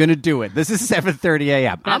think I'm going to do it. This is 7:30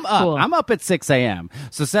 a.m. I'm up. Cool. I'm up at 6 a.m.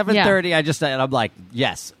 So 7:30, I'm like,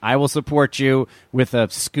 yes, I will support you with a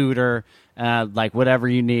scooter, like whatever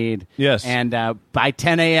you need. Yes. And by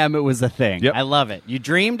 10 a.m., it was a thing. Yep. I love it. You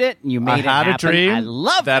dreamed it, and you made it I had happen. a dream I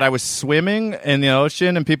love that it. I was swimming in the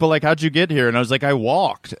ocean, and people like, how'd you get here? And I was like, I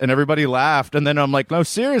walked, and everybody laughed. And then I'm like, no,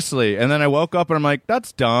 seriously. And then I woke up, and I'm like,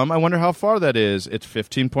 that's dumb. I wonder how far that is. It's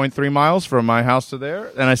 15.3 miles from my house to there.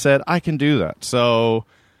 And I said, I can do that. So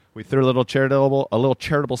we threw a little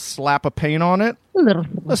charitable slap of paint on it.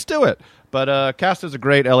 Let's do it. But CAST is a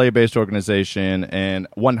great LA-based organization, and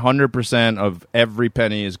 100% of every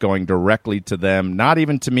penny is going directly to them. Not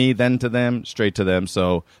even to me, then to them, straight to them.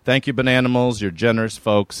 So thank you, Bananimals. You're generous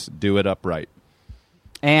folks. Do it upright.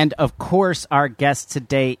 And, of course, our guest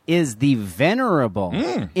today is the venerable,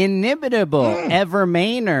 inimitable Ever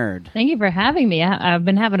Mainard. Thank you for having me. I've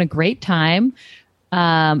been having a great time.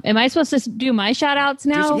 Am I supposed to do my shout outs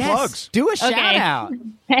now? Do some Yes, plugs. do a shout-out.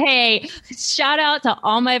 Hey, shout out to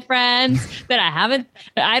all my friends that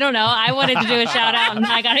I don't know. I wanted to do a shout out and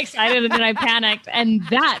I got excited and then I panicked. And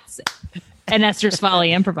that's an Esther's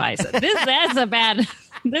Folly improviser. That's a bad.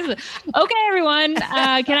 Okay, everyone.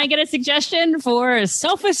 Can I get a suggestion for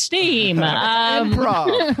self-esteem?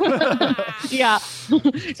 Improv. Yeah.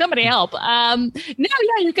 Somebody help.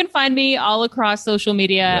 You can find me all across social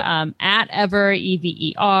media at Ever, Ever,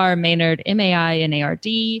 Mainard,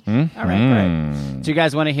 Mainard. All right, great. Do you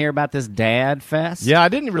guys want to hear about this Dad Fest? Yeah, I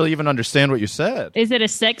didn't really even understand what you said. Is it a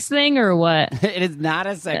sex thing or what? It is not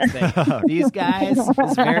a sex thing. These guys,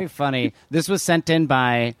 it's very funny. This was sent in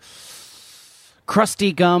by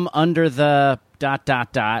Krusty Gum under the ... Sent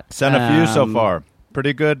a few so far.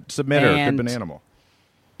 Pretty good submitter. and- Good Bananimal.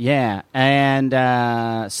 Yeah, and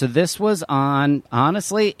so this was on,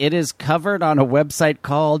 honestly, it is covered on a website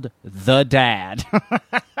called The Dad.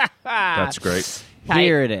 That's great.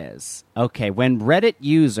 Here it is. Okay, when Reddit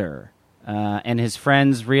user and his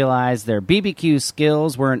friends realized their BBQ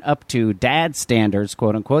skills weren't up to dad standards,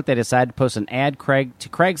 quote unquote, they decided to post an ad to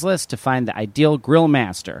Craigslist to find the ideal grill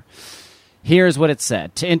master. Here's what it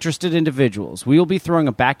said. To interested individuals, we will be throwing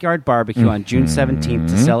a backyard barbecue on June 17th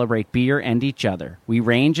to celebrate beer and each other. We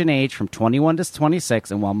range in age from 21 to 26,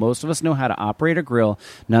 and while most of us know how to operate a grill,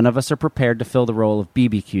 none of us are prepared to fill the role of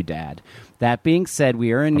BBQ dad. That being said,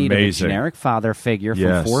 we are in need of a generic father figure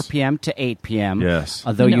from 4 p.m. to 8 p.m. Yes.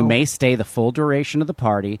 Although you may stay the full duration of the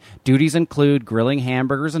party, duties include grilling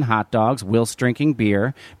hamburgers and hot dogs whilst drinking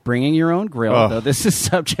beer, bringing your own grill, though this is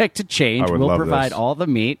subject to change. We'll provide all the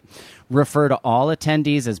meat. Refer to all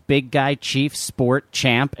attendees as big guy, chief, sport,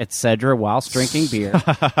 champ, etc. whilst drinking beer.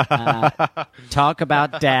 Talk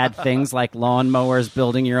about dad things like lawnmowers,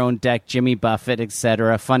 building your own deck, Jimmy Buffett,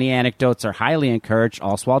 etc. Funny anecdotes are highly encouraged,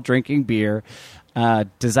 also while drinking beer.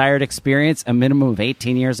 Desired experience, a minimum of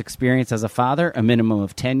 18 years experience as a father, a minimum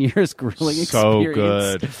of 10 years grilling experience. So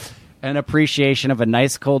good. An appreciation of a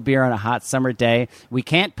nice cold beer on a hot summer day. We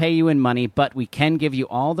can't pay you in money, but we can give you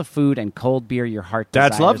all the food and cold beer your heart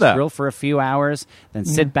desires. Dads love that. Grill for a few hours, then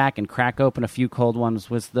sit back and crack open a few cold ones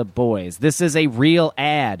with the boys. This is a real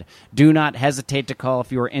ad. Do not hesitate to call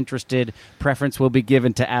if you are interested. Preference will be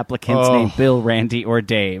given to applicants named Bill, Randy, or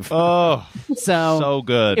Dave. Oh, so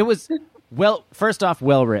good. It was, first off,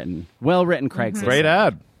 well written. Well written, Craigslist. Great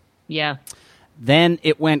ad. Yeah. Then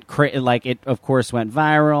it went, it of course went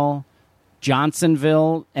viral.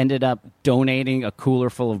 Johnsonville ended up donating a cooler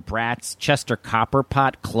full of Bratz Chester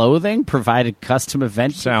Copperpot clothing, provided custom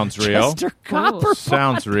event. Sounds real. Chester Copperpot.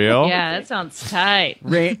 Sounds real. Yeah, that sounds tight.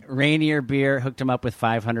 Rainier Beer hooked him up with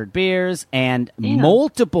 500 beers and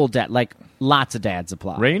multiple lots of dads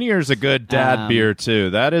apply. Rainier's a good dad beer, too.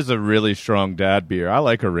 That is a really strong dad beer. I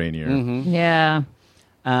like a Rainier. Mm-hmm. Yeah.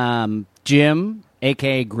 Jim,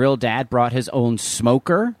 a.k.a. Grill Dad, brought his own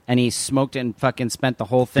smoker, and he smoked and fucking spent the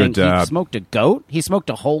whole thing. He smoked a goat. He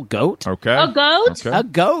smoked a whole goat. Okay. A goat? Okay. A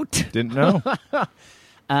goat. Didn't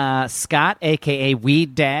know. Scott, a.k.a.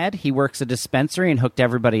 Weed Dad, he works a dispensary and hooked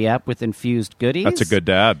everybody up with infused goodies. That's a good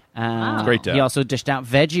dad. Great dad. He also dished out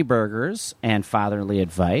veggie burgers and fatherly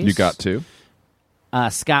advice. You got to.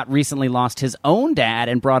 Scott recently lost his own dad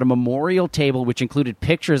and brought a memorial table which included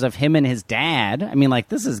pictures of him and his dad. I mean,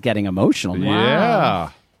 this is getting emotional.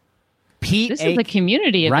 Yeah. Pete, this is a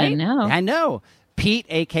community event now. I know. Pete,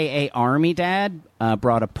 a.k.a. Army Dad,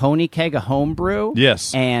 brought a pony keg of homebrew.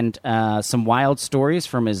 Yes. And some wild stories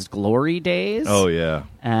from his glory days. Oh, yeah.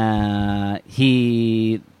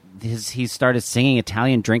 He started singing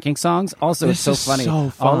Italian drinking songs. Also, it's so funny.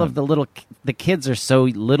 So fun. All of the kids are so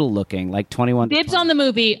little looking, like 21. Dibs on the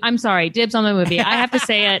movie. I'm sorry, dibs on the movie. I have to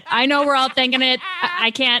say it. I know we're all thinking it. I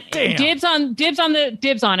can't. Damn. Dibs on it.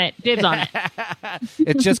 Dibs on it.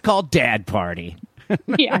 It's just called Dad Party.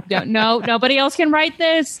 Yeah, nobody else can write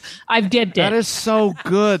this. I've dibbed it. That is so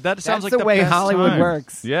good. That sounds like the way best Hollywood time.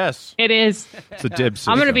 works. Yes. It is. It's a dibs.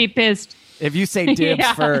 I'm going to be pissed. If you say dibs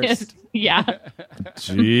Yeah, first. Yeah.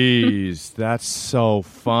 Jeez, that's so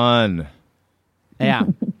fun. Yeah.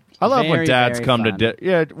 I love when Very, dads very come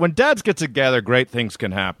fun. when dads get together, great things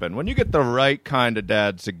can happen. When you get the right kind of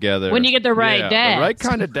dads together. When you get the right dads. The right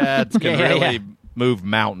kind of dads can really move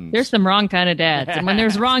mountains. There's some wrong kind of dads. And when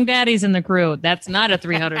there's wrong daddies in the crew, that's not a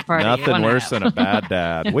 300 party. Nothing worse than a bad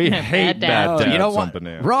dad. We hate bad dads You don't on want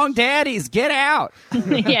Banana. wrong daddies. Get out.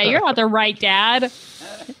 Yeah, you're not the right dad.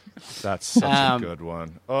 That's such a good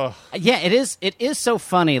one. Oh. Yeah, it is. It is so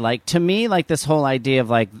funny. Like, to me, like, this whole idea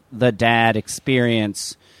of like the dad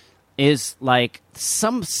experience is like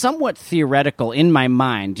somewhat theoretical in my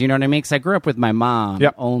mind. You know what I mean? Because I grew up with my mom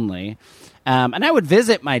only, and I would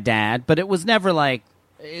visit my dad, but it was never like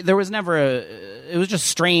there was never it was just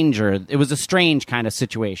stranger. It was a strange kind of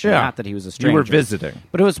situation. Yeah. Not that he was a stranger. You were visiting,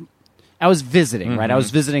 but I was visiting. Right, I was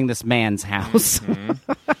visiting this man's house.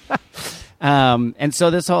 And so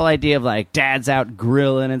this whole idea of like dads out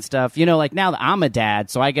grilling and stuff, you know, like now that I'm a dad,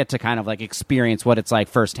 so I get to kind of like experience what it's like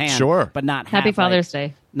firsthand. Sure. But not have, Happy Father's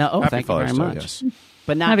like, Day. No, Happy thank Father's you very Day, much. yes.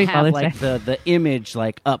 But not Happy have Father's like Day. the image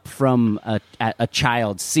like up from a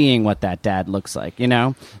child seeing what that dad looks like, you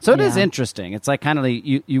know. So it is interesting. It's like kind of like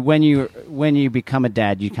you when you become a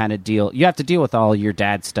dad, you kind of you have to deal with all your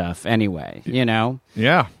dad stuff anyway, you know.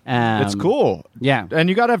 Yeah, it's cool. Yeah, and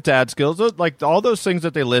you got to have dad skills. Like all those things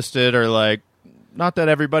that they listed are like. Not that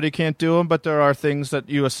everybody can't do them, but there are things that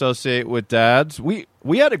you associate with dads. We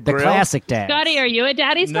had a the grill. classic dad. Scotty, are you a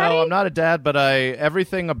daddy, Scotty? No, I'm not a dad, but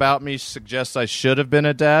everything about me suggests I should have been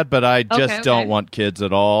a dad, but I just don't want kids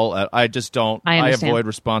at all. I just don't. I understand. avoid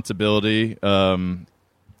responsibility and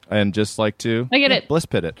just like to I get it. bliss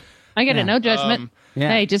pit it. I get it. No judgment.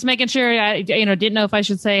 Hey, just making sure I didn't know if I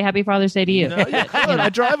should say Happy Father's Day to you. No, I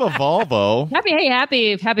drive a Volvo.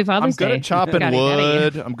 Happy Father's I'm Day. good at chopping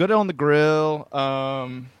wood. I'm good on the grill.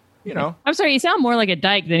 you know. I'm sorry, you sound more like a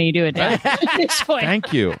dyke than you do a dad.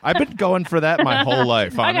 Thank you. I've been going for that my whole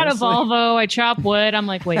life. I got a honestly. Volvo. I chop wood. I'm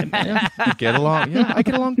like, wait a minute. Get along. Yeah, I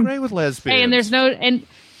get along great with lesbians. Hey, and there's no and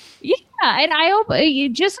yeah, and I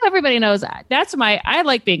hope just so everybody knows I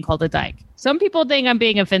like being called a dyke. Some people think I'm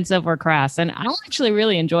being offensive or crass, and I actually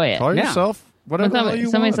really enjoy it. Call yourself whatever the hell you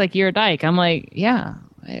somebody's want. like, you're a dyke. I'm like, yeah.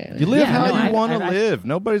 You live how no, you want to I- live.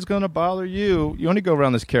 Nobody's going to bother you. You only go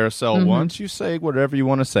around this carousel once. You say whatever you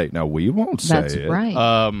want to say. Now, we won't say That's it. right.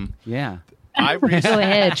 Yeah. I Go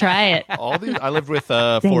ahead, try it. I lived with 4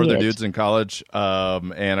 other it. dudes in college,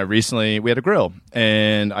 and we had a grill,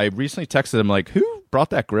 and I recently texted them like, who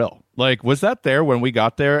brought that grill? Like, was that there when we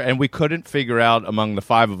got there? And we couldn't figure out among the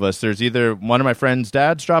 5 of us. There's either one of my friends'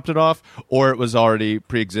 dads dropped it off, or it was already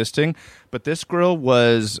pre-existing. But this grill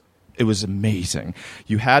was amazing.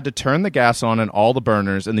 You had to turn the gas on and all the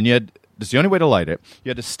burners, and then it's the only way to light it. You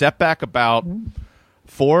had to step back about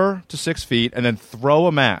 4 to 6 feet and then throw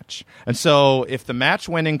a match. And so if the match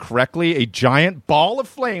went in correctly, a giant ball of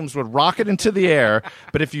flames would rocket into the air.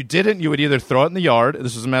 But if you didn't, you would either throw it in the yard.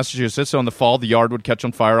 This was in Massachusetts, so in the fall, the yard would catch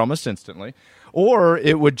on fire almost instantly. Or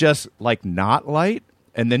it would just, like, not light.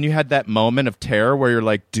 And then you had that moment of terror where you're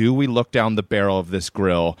like, do we look down the barrel of this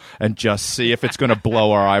grill and just see if it's going to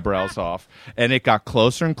blow our eyebrows off? And it got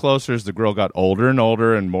closer and closer as the grill got older and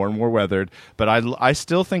older and more weathered. But I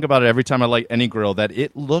still think about it every time I light any grill that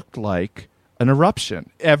it looked like an eruption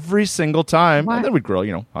every single time. What? And then we'd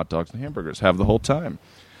grill, hot dogs and hamburgers, have the whole time.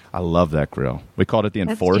 I love that grill. We called it the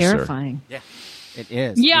That's Enforcer. terrifying. Yeah. It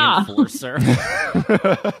is. Yeah. The enforcer.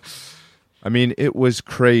 I mean, it was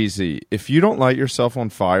crazy. If you don't light yourself on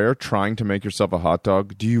fire trying to make yourself a hot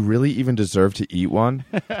dog, do you really even deserve to eat one?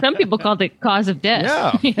 Some people called it cause of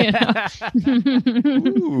death. Yeah.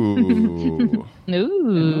 Ooh.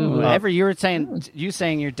 Ooh. Ever you were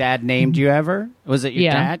saying your dad named you Ever? Was it your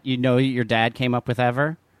Yeah. dad? You know your dad came up with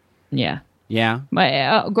Ever? Yeah. Yeah.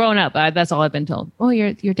 Growing up, that's all I've been told. Oh,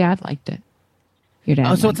 your dad liked it. Your dad.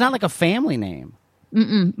 Oh, so liked it's not like a family name.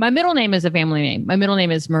 My middle name is a family name. My middle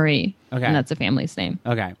name is Marie. Okay. And that's a family's name.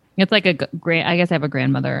 Okay. It's like I guess I have a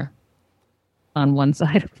grandmother on one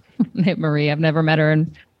side named Marie. I've never met her,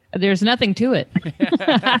 and there's nothing to it.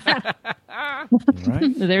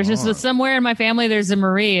 Right? There's just somewhere in my family there's a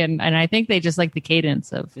Marie, and I think they just like the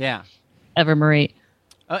cadence of Yeah. Ever Marie.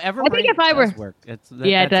 Oh, Ever I think if I were- work. It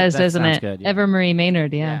Does, doesn't it? Good, yeah. Ever Marie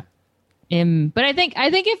Maynard, yeah. But I think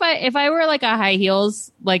if I were like a high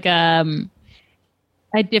heels, like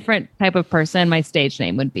a different type of person, my stage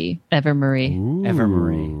name would be Ever Marie. Ever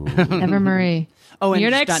Marie. Ever Marie. Oh, and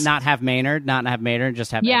Your just next- not have Maynard,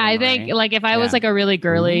 just have. Yeah, Ever I think Marie. like if I was Yeah. like a really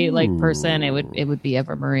girly like person, it would be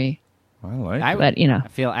Ever Marie. I like I it. But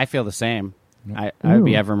I feel the same. I would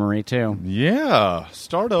be Ever Marie too. Yeah.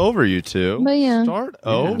 Start over, you two. But yeah. Start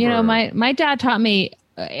over. You know, my dad taught me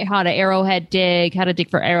how to arrowhead dig, how to dig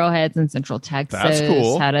for arrowheads in Central Texas. That's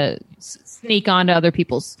cool. How to sneak onto other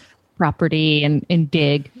people's property and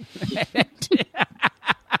dig.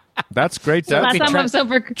 That's great. Last That's time I was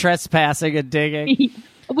over, Trespassing and digging.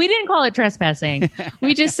 we didn't call it trespassing.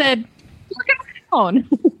 We just said, look around.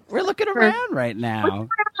 We're looking around right now.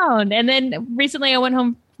 Around. And then recently I went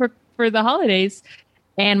home for the holidays,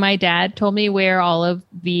 and my dad told me where all of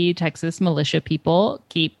the Texas militia people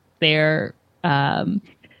keep their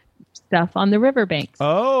stuff on the riverbanks.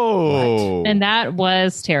 Oh. And that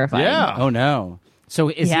was terrifying. Yeah. Oh no! So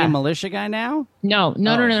is he Yeah. a militia guy now? No.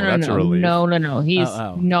 that's a relief. No. He's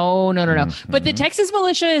Oh. no. But the Texas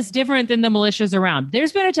militia is different than the militias around.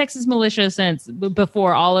 There's been a Texas militia since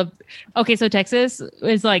before all of. Okay, so Texas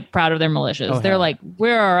is like proud of their militias. Oh, They're hell. like,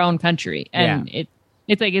 we're our own country, and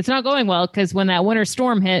it's like it's not going well because when that winter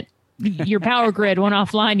storm hit, your power grid went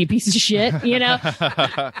offline. You piece of shit. You know.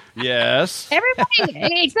 Yes.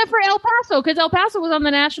 Everybody except for El Paso, because El Paso was on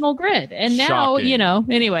the national grid, and now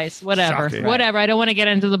Shocking. anyways, whatever. Shocking. Whatever. I don't want to get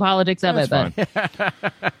into the politics of That's it, but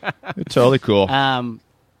fine. Totally cool.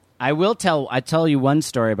 I tell you one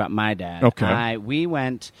story about my dad. Okay. We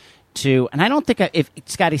went to, and I don't think if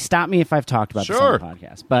Scotty, stop me if I've talked about this Sure. on the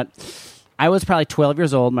podcast, but I was probably 12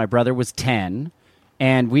 years old. My brother was 10.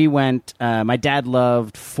 And we went. My dad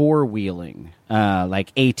loved four-wheeling,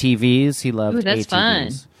 like ATVs. He loved Ooh, that's ATVs. fun.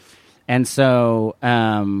 And so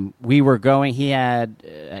we were going. He had,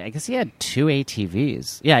 I guess he had two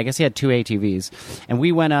ATVs. Yeah, I guess he had two ATVs. And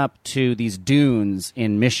we went up to these dunes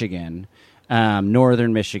in Michigan,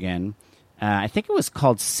 northern Michigan. I think it was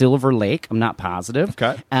called Silver Lake. I'm not positive.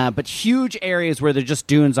 Okay. But huge areas where there just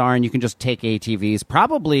dunes are, and you can just take ATVs,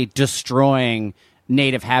 probably destroying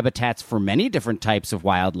native habitats for many different types of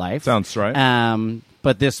wildlife. Sounds right.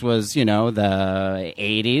 But this was, the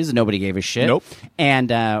 80s. Nobody gave a shit. Nope.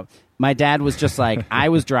 And my dad was just like, I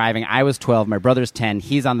was driving. I was 12. My brother's 10.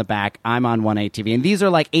 He's on the back. I'm on one ATV. And these are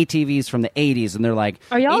like ATVs from the 80s. And they're like,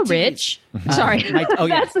 are y'all ATVs? Rich? Sorry. That's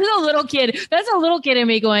a little kid. That's a little kid in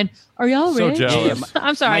me going, are y'all So rich? jealous.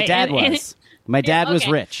 I'm sorry. My dad was. My dad was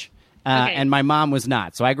okay. rich. Okay. And my mom was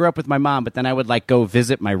not. So I grew up with my mom, but then I would like go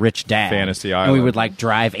visit my rich dad. Fantasy And we Island. would like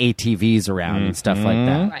drive ATVs around and stuff like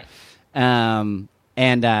that. Right.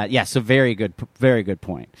 So very good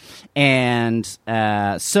point. And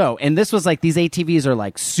and this was like, these ATVs are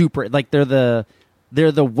like super, like they're the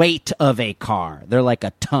weight of a car. They're like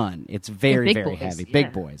a ton. It's very, They're big very boys, heavy. yeah.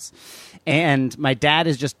 Big boys. And my dad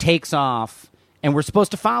just takes off, and we're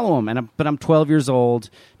supposed to follow him. But I'm 12 years old,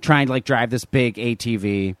 trying to like drive this big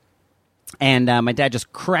ATV. And my dad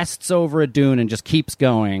just crests over a dune and just keeps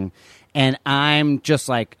going. And I'm just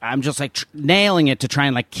like nailing it to try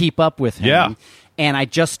and like keep up with him. Yeah. And I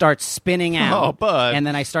just start spinning out. Oh, bud. And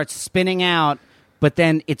then I start spinning out. But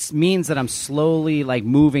then it means that I'm slowly like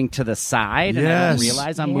moving to the side, and I don't Yes.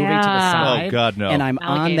 realize I'm moving to the Yeah. side. Oh, God, no. And I'm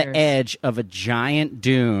on the Alligators. edge of a giant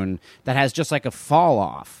dune that has just like a fall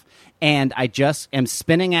off. And I just am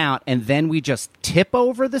spinning out, and then we just tip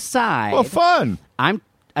over the side. Well, fun. I'm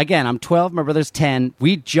 12, my brother's 10.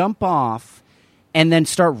 We jump off and then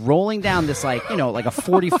start rolling down this like a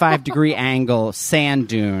 45-degree angle sand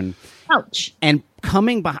dune. Ouch. And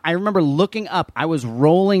coming behind, I remember looking up. I was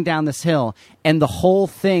rolling down this hill, and the whole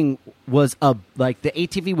thing was like the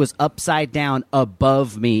ATV was upside down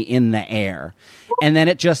above me in the air. And then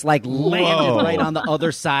it just like landed Whoa. right on the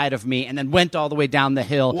other side of me, and then went all the way down the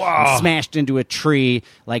hill, Wow. and smashed into a tree,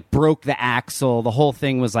 like broke the axle. The whole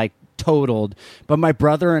thing was like totaled. But my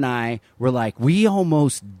brother and I were like, we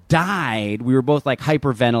almost died. We were both like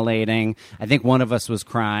hyperventilating. I think one of us was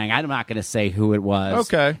crying. I'm not going to say who it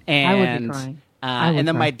was. Okay. And, I would be crying. I would and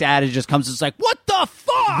then cry. my dad just comes and is like, what the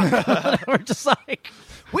fuck? We're just like,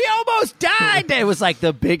 we almost died. It was like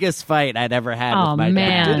the biggest fight I'd ever had Oh, with my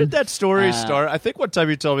man. dad. Didn't that story start? I think one time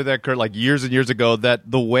you told me that, Kurt, like years and years ago, that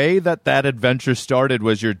the way that adventure started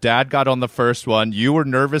was your dad got on the first one, you were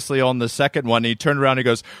nervously on the second one, and he turned around and he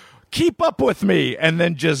goes, keep up with me, and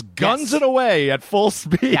then just guns Yes. it away at full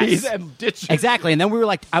speed Yes. and ditches. Exactly. And then we were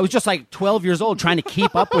like, I was just like 12 years old trying to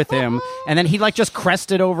keep up with him. And then he like just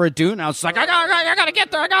crested over a dune. I was just like, I gotta get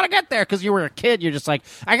there. Because you were a kid. You're just like,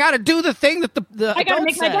 I gotta do the thing that the I gotta adult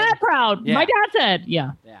make my said. dad proud. Yeah. My dad said,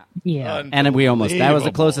 yeah. Yeah. And we almost, that was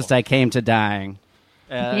the closest I came to dying.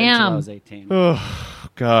 Until Damn. I was 18.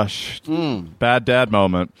 Gosh. Bad dad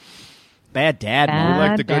moment. Bad dad. Bad. moment. We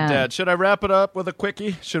like the good dad. dad. Should I wrap it up with a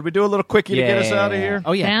quickie? Should we do a little quickie to get us out of here?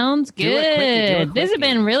 Oh, yeah. Sounds Do a quickie, do a good. This has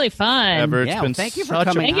quickie. been really fun. Ever, it's Yeah, been well, thank you for such a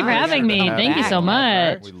coming Thank you for on. having me. Come Thank you back. so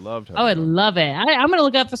much. We loved Oh, I love it. I'm going to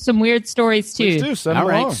look up for some weird stories too. Please do. Send All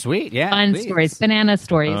them right, along. sweet. Yeah. Fun please. stories, banana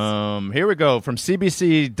stories. Here we go from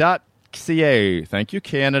CBC.ca. Thank you,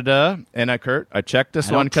 Canada. And Kurt, I checked this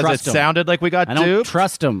I don't one because it trust 'em. sounded like we got I don't duped.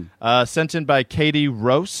 trust him. Sent in by Katie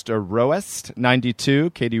Roast or Roest 92.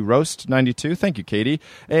 Katie Roast 92. Thank you, Katie.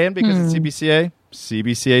 And because it's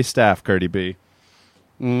CBCA staff, Curdy B.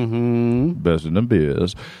 Mm-hmm. Best in the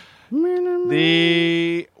biz.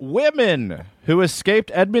 The women who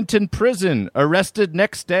escaped Edmonton prison arrested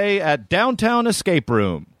next day at downtown escape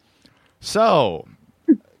room. So,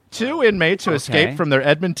 two inmates who escaped from their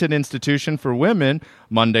Edmonton institution for women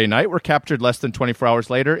Monday night were captured less than 24 hours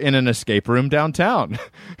later in an escape room downtown.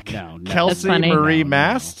 No. Kelsey That's funny. Marie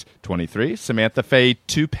Mast, 23, Samantha Faye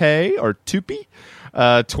Tupi,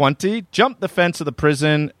 20, jumped the fence of the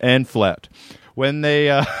prison and fled. When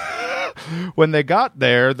they when they got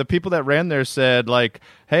there, the people that ran there said, like,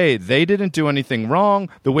 hey, they didn't do anything wrong.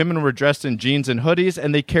 The women were dressed in jeans and hoodies,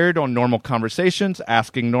 and they carried on normal conversations,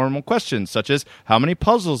 asking normal questions, such as, how many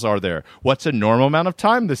puzzles are there? What's a normal amount of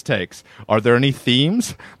time this takes? Are there any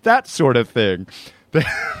themes? That sort of thing.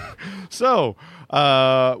 So,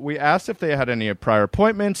 we asked if they had any prior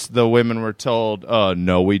appointments. The women were told,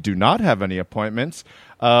 no, we do not have any appointments.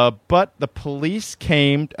 But the police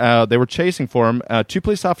came, they were chasing for them. Two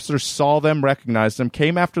police officers saw them, recognized them,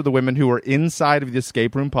 came after the women who were inside of the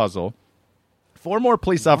escape room puzzle. 4 more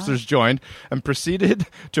police officers joined and proceeded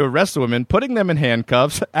to arrest the women, putting them in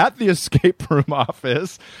handcuffs at the escape room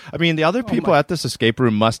office. I mean, the other people at this escape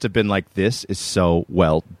room must have been like, this is so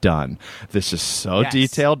well done. This is so Yes.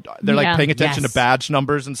 detailed. They're like Yeah. paying attention Yes. to badge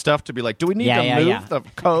numbers and stuff to be like, do we need to move the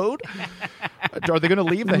code? Are they going to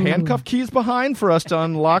leave the handcuff keys behind for us to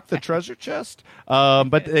unlock the treasure chest?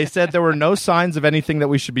 But they said there were no signs of anything that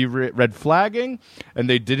we should be red flagging, and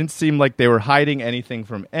they didn't seem like they were hiding anything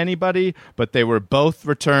from anybody, but they were were both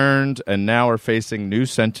returned and now are facing new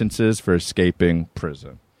sentences for escaping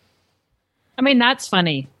prison. I mean, that's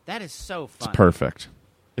funny. That is so funny. It's perfect.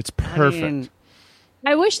 It's perfect. I mean,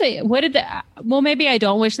 I wish they. What did the? Well, maybe I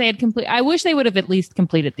don't wish they had complete. I wish they would have at least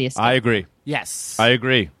completed the escape. I agree. yes. I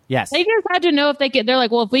agree. Yes. They just had to know if they could. They're like,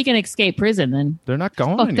 well, if we can escape prison, then They're not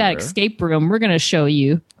going fuck anywhere. that escape room. We're gonna show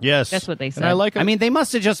you. Yes. That's what they said. And I like it. I mean, they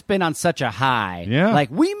must have just been on such a high. Yeah. Like,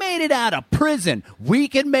 we made it out of prison. We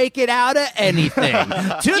can make it out of anything.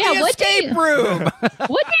 To Yeah, the what do escape you- room.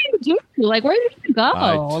 What did you do? Like, where did you go?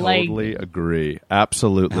 I Like, totally agree.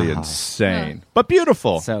 Absolutely insane. But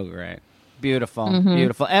beautiful. So great. Beautiful.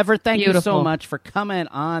 Beautiful. Ever, thank you so Beautiful. much for coming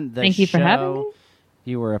on the show. Thank you for having me.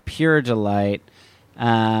 You were a pure delight.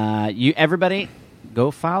 Everybody, go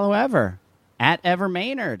follow Ever at Ever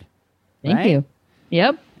Mainard. thank right? you.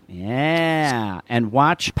 Yep. Yeah, and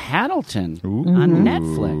watch Paddleton on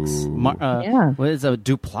Netflix. Yeah. What is a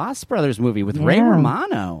Duplass Brothers movie with Ray Yeah.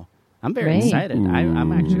 Romano? I'm very Great. excited.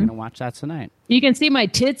 I'm actually going to watch that tonight. You can see my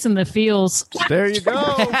tits in the feels. There you go.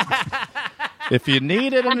 If you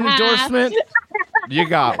needed an endorsement, you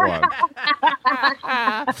got one.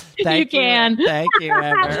 Thank can. Thank you,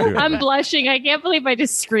 Ever. I'm blushing. I can't believe I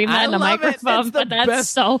just screamed that in the love it. microphone, It's the but that's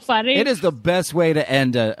best- so funny. It is the best way to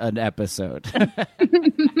end an episode.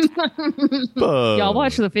 Y'all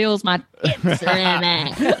watch the feels. My tits are in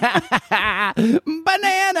it.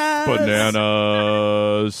 Bananas.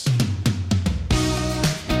 Bananas.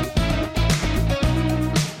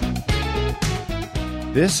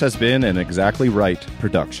 This has been an Exactly Right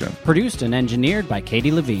production. Produced and engineered by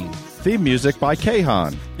Katie Levine. Theme music by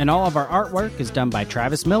Kahan. And all of our artwork is done by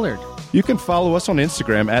Travis Millard. You can follow us on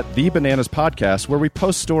Instagram at The Bananas Podcast, where we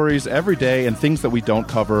post stories every day and things that we don't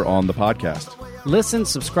cover on the podcast. Listen,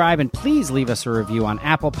 subscribe, and please leave us a review on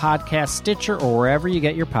Apple Podcasts, Stitcher, or wherever you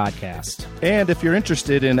get your podcast. And if you're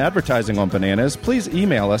interested in advertising on Bananas, please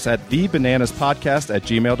email us at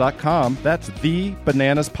thebananaspodcast@gmail.com. That's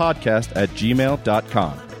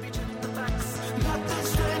thebananaspodcast@gmail.com.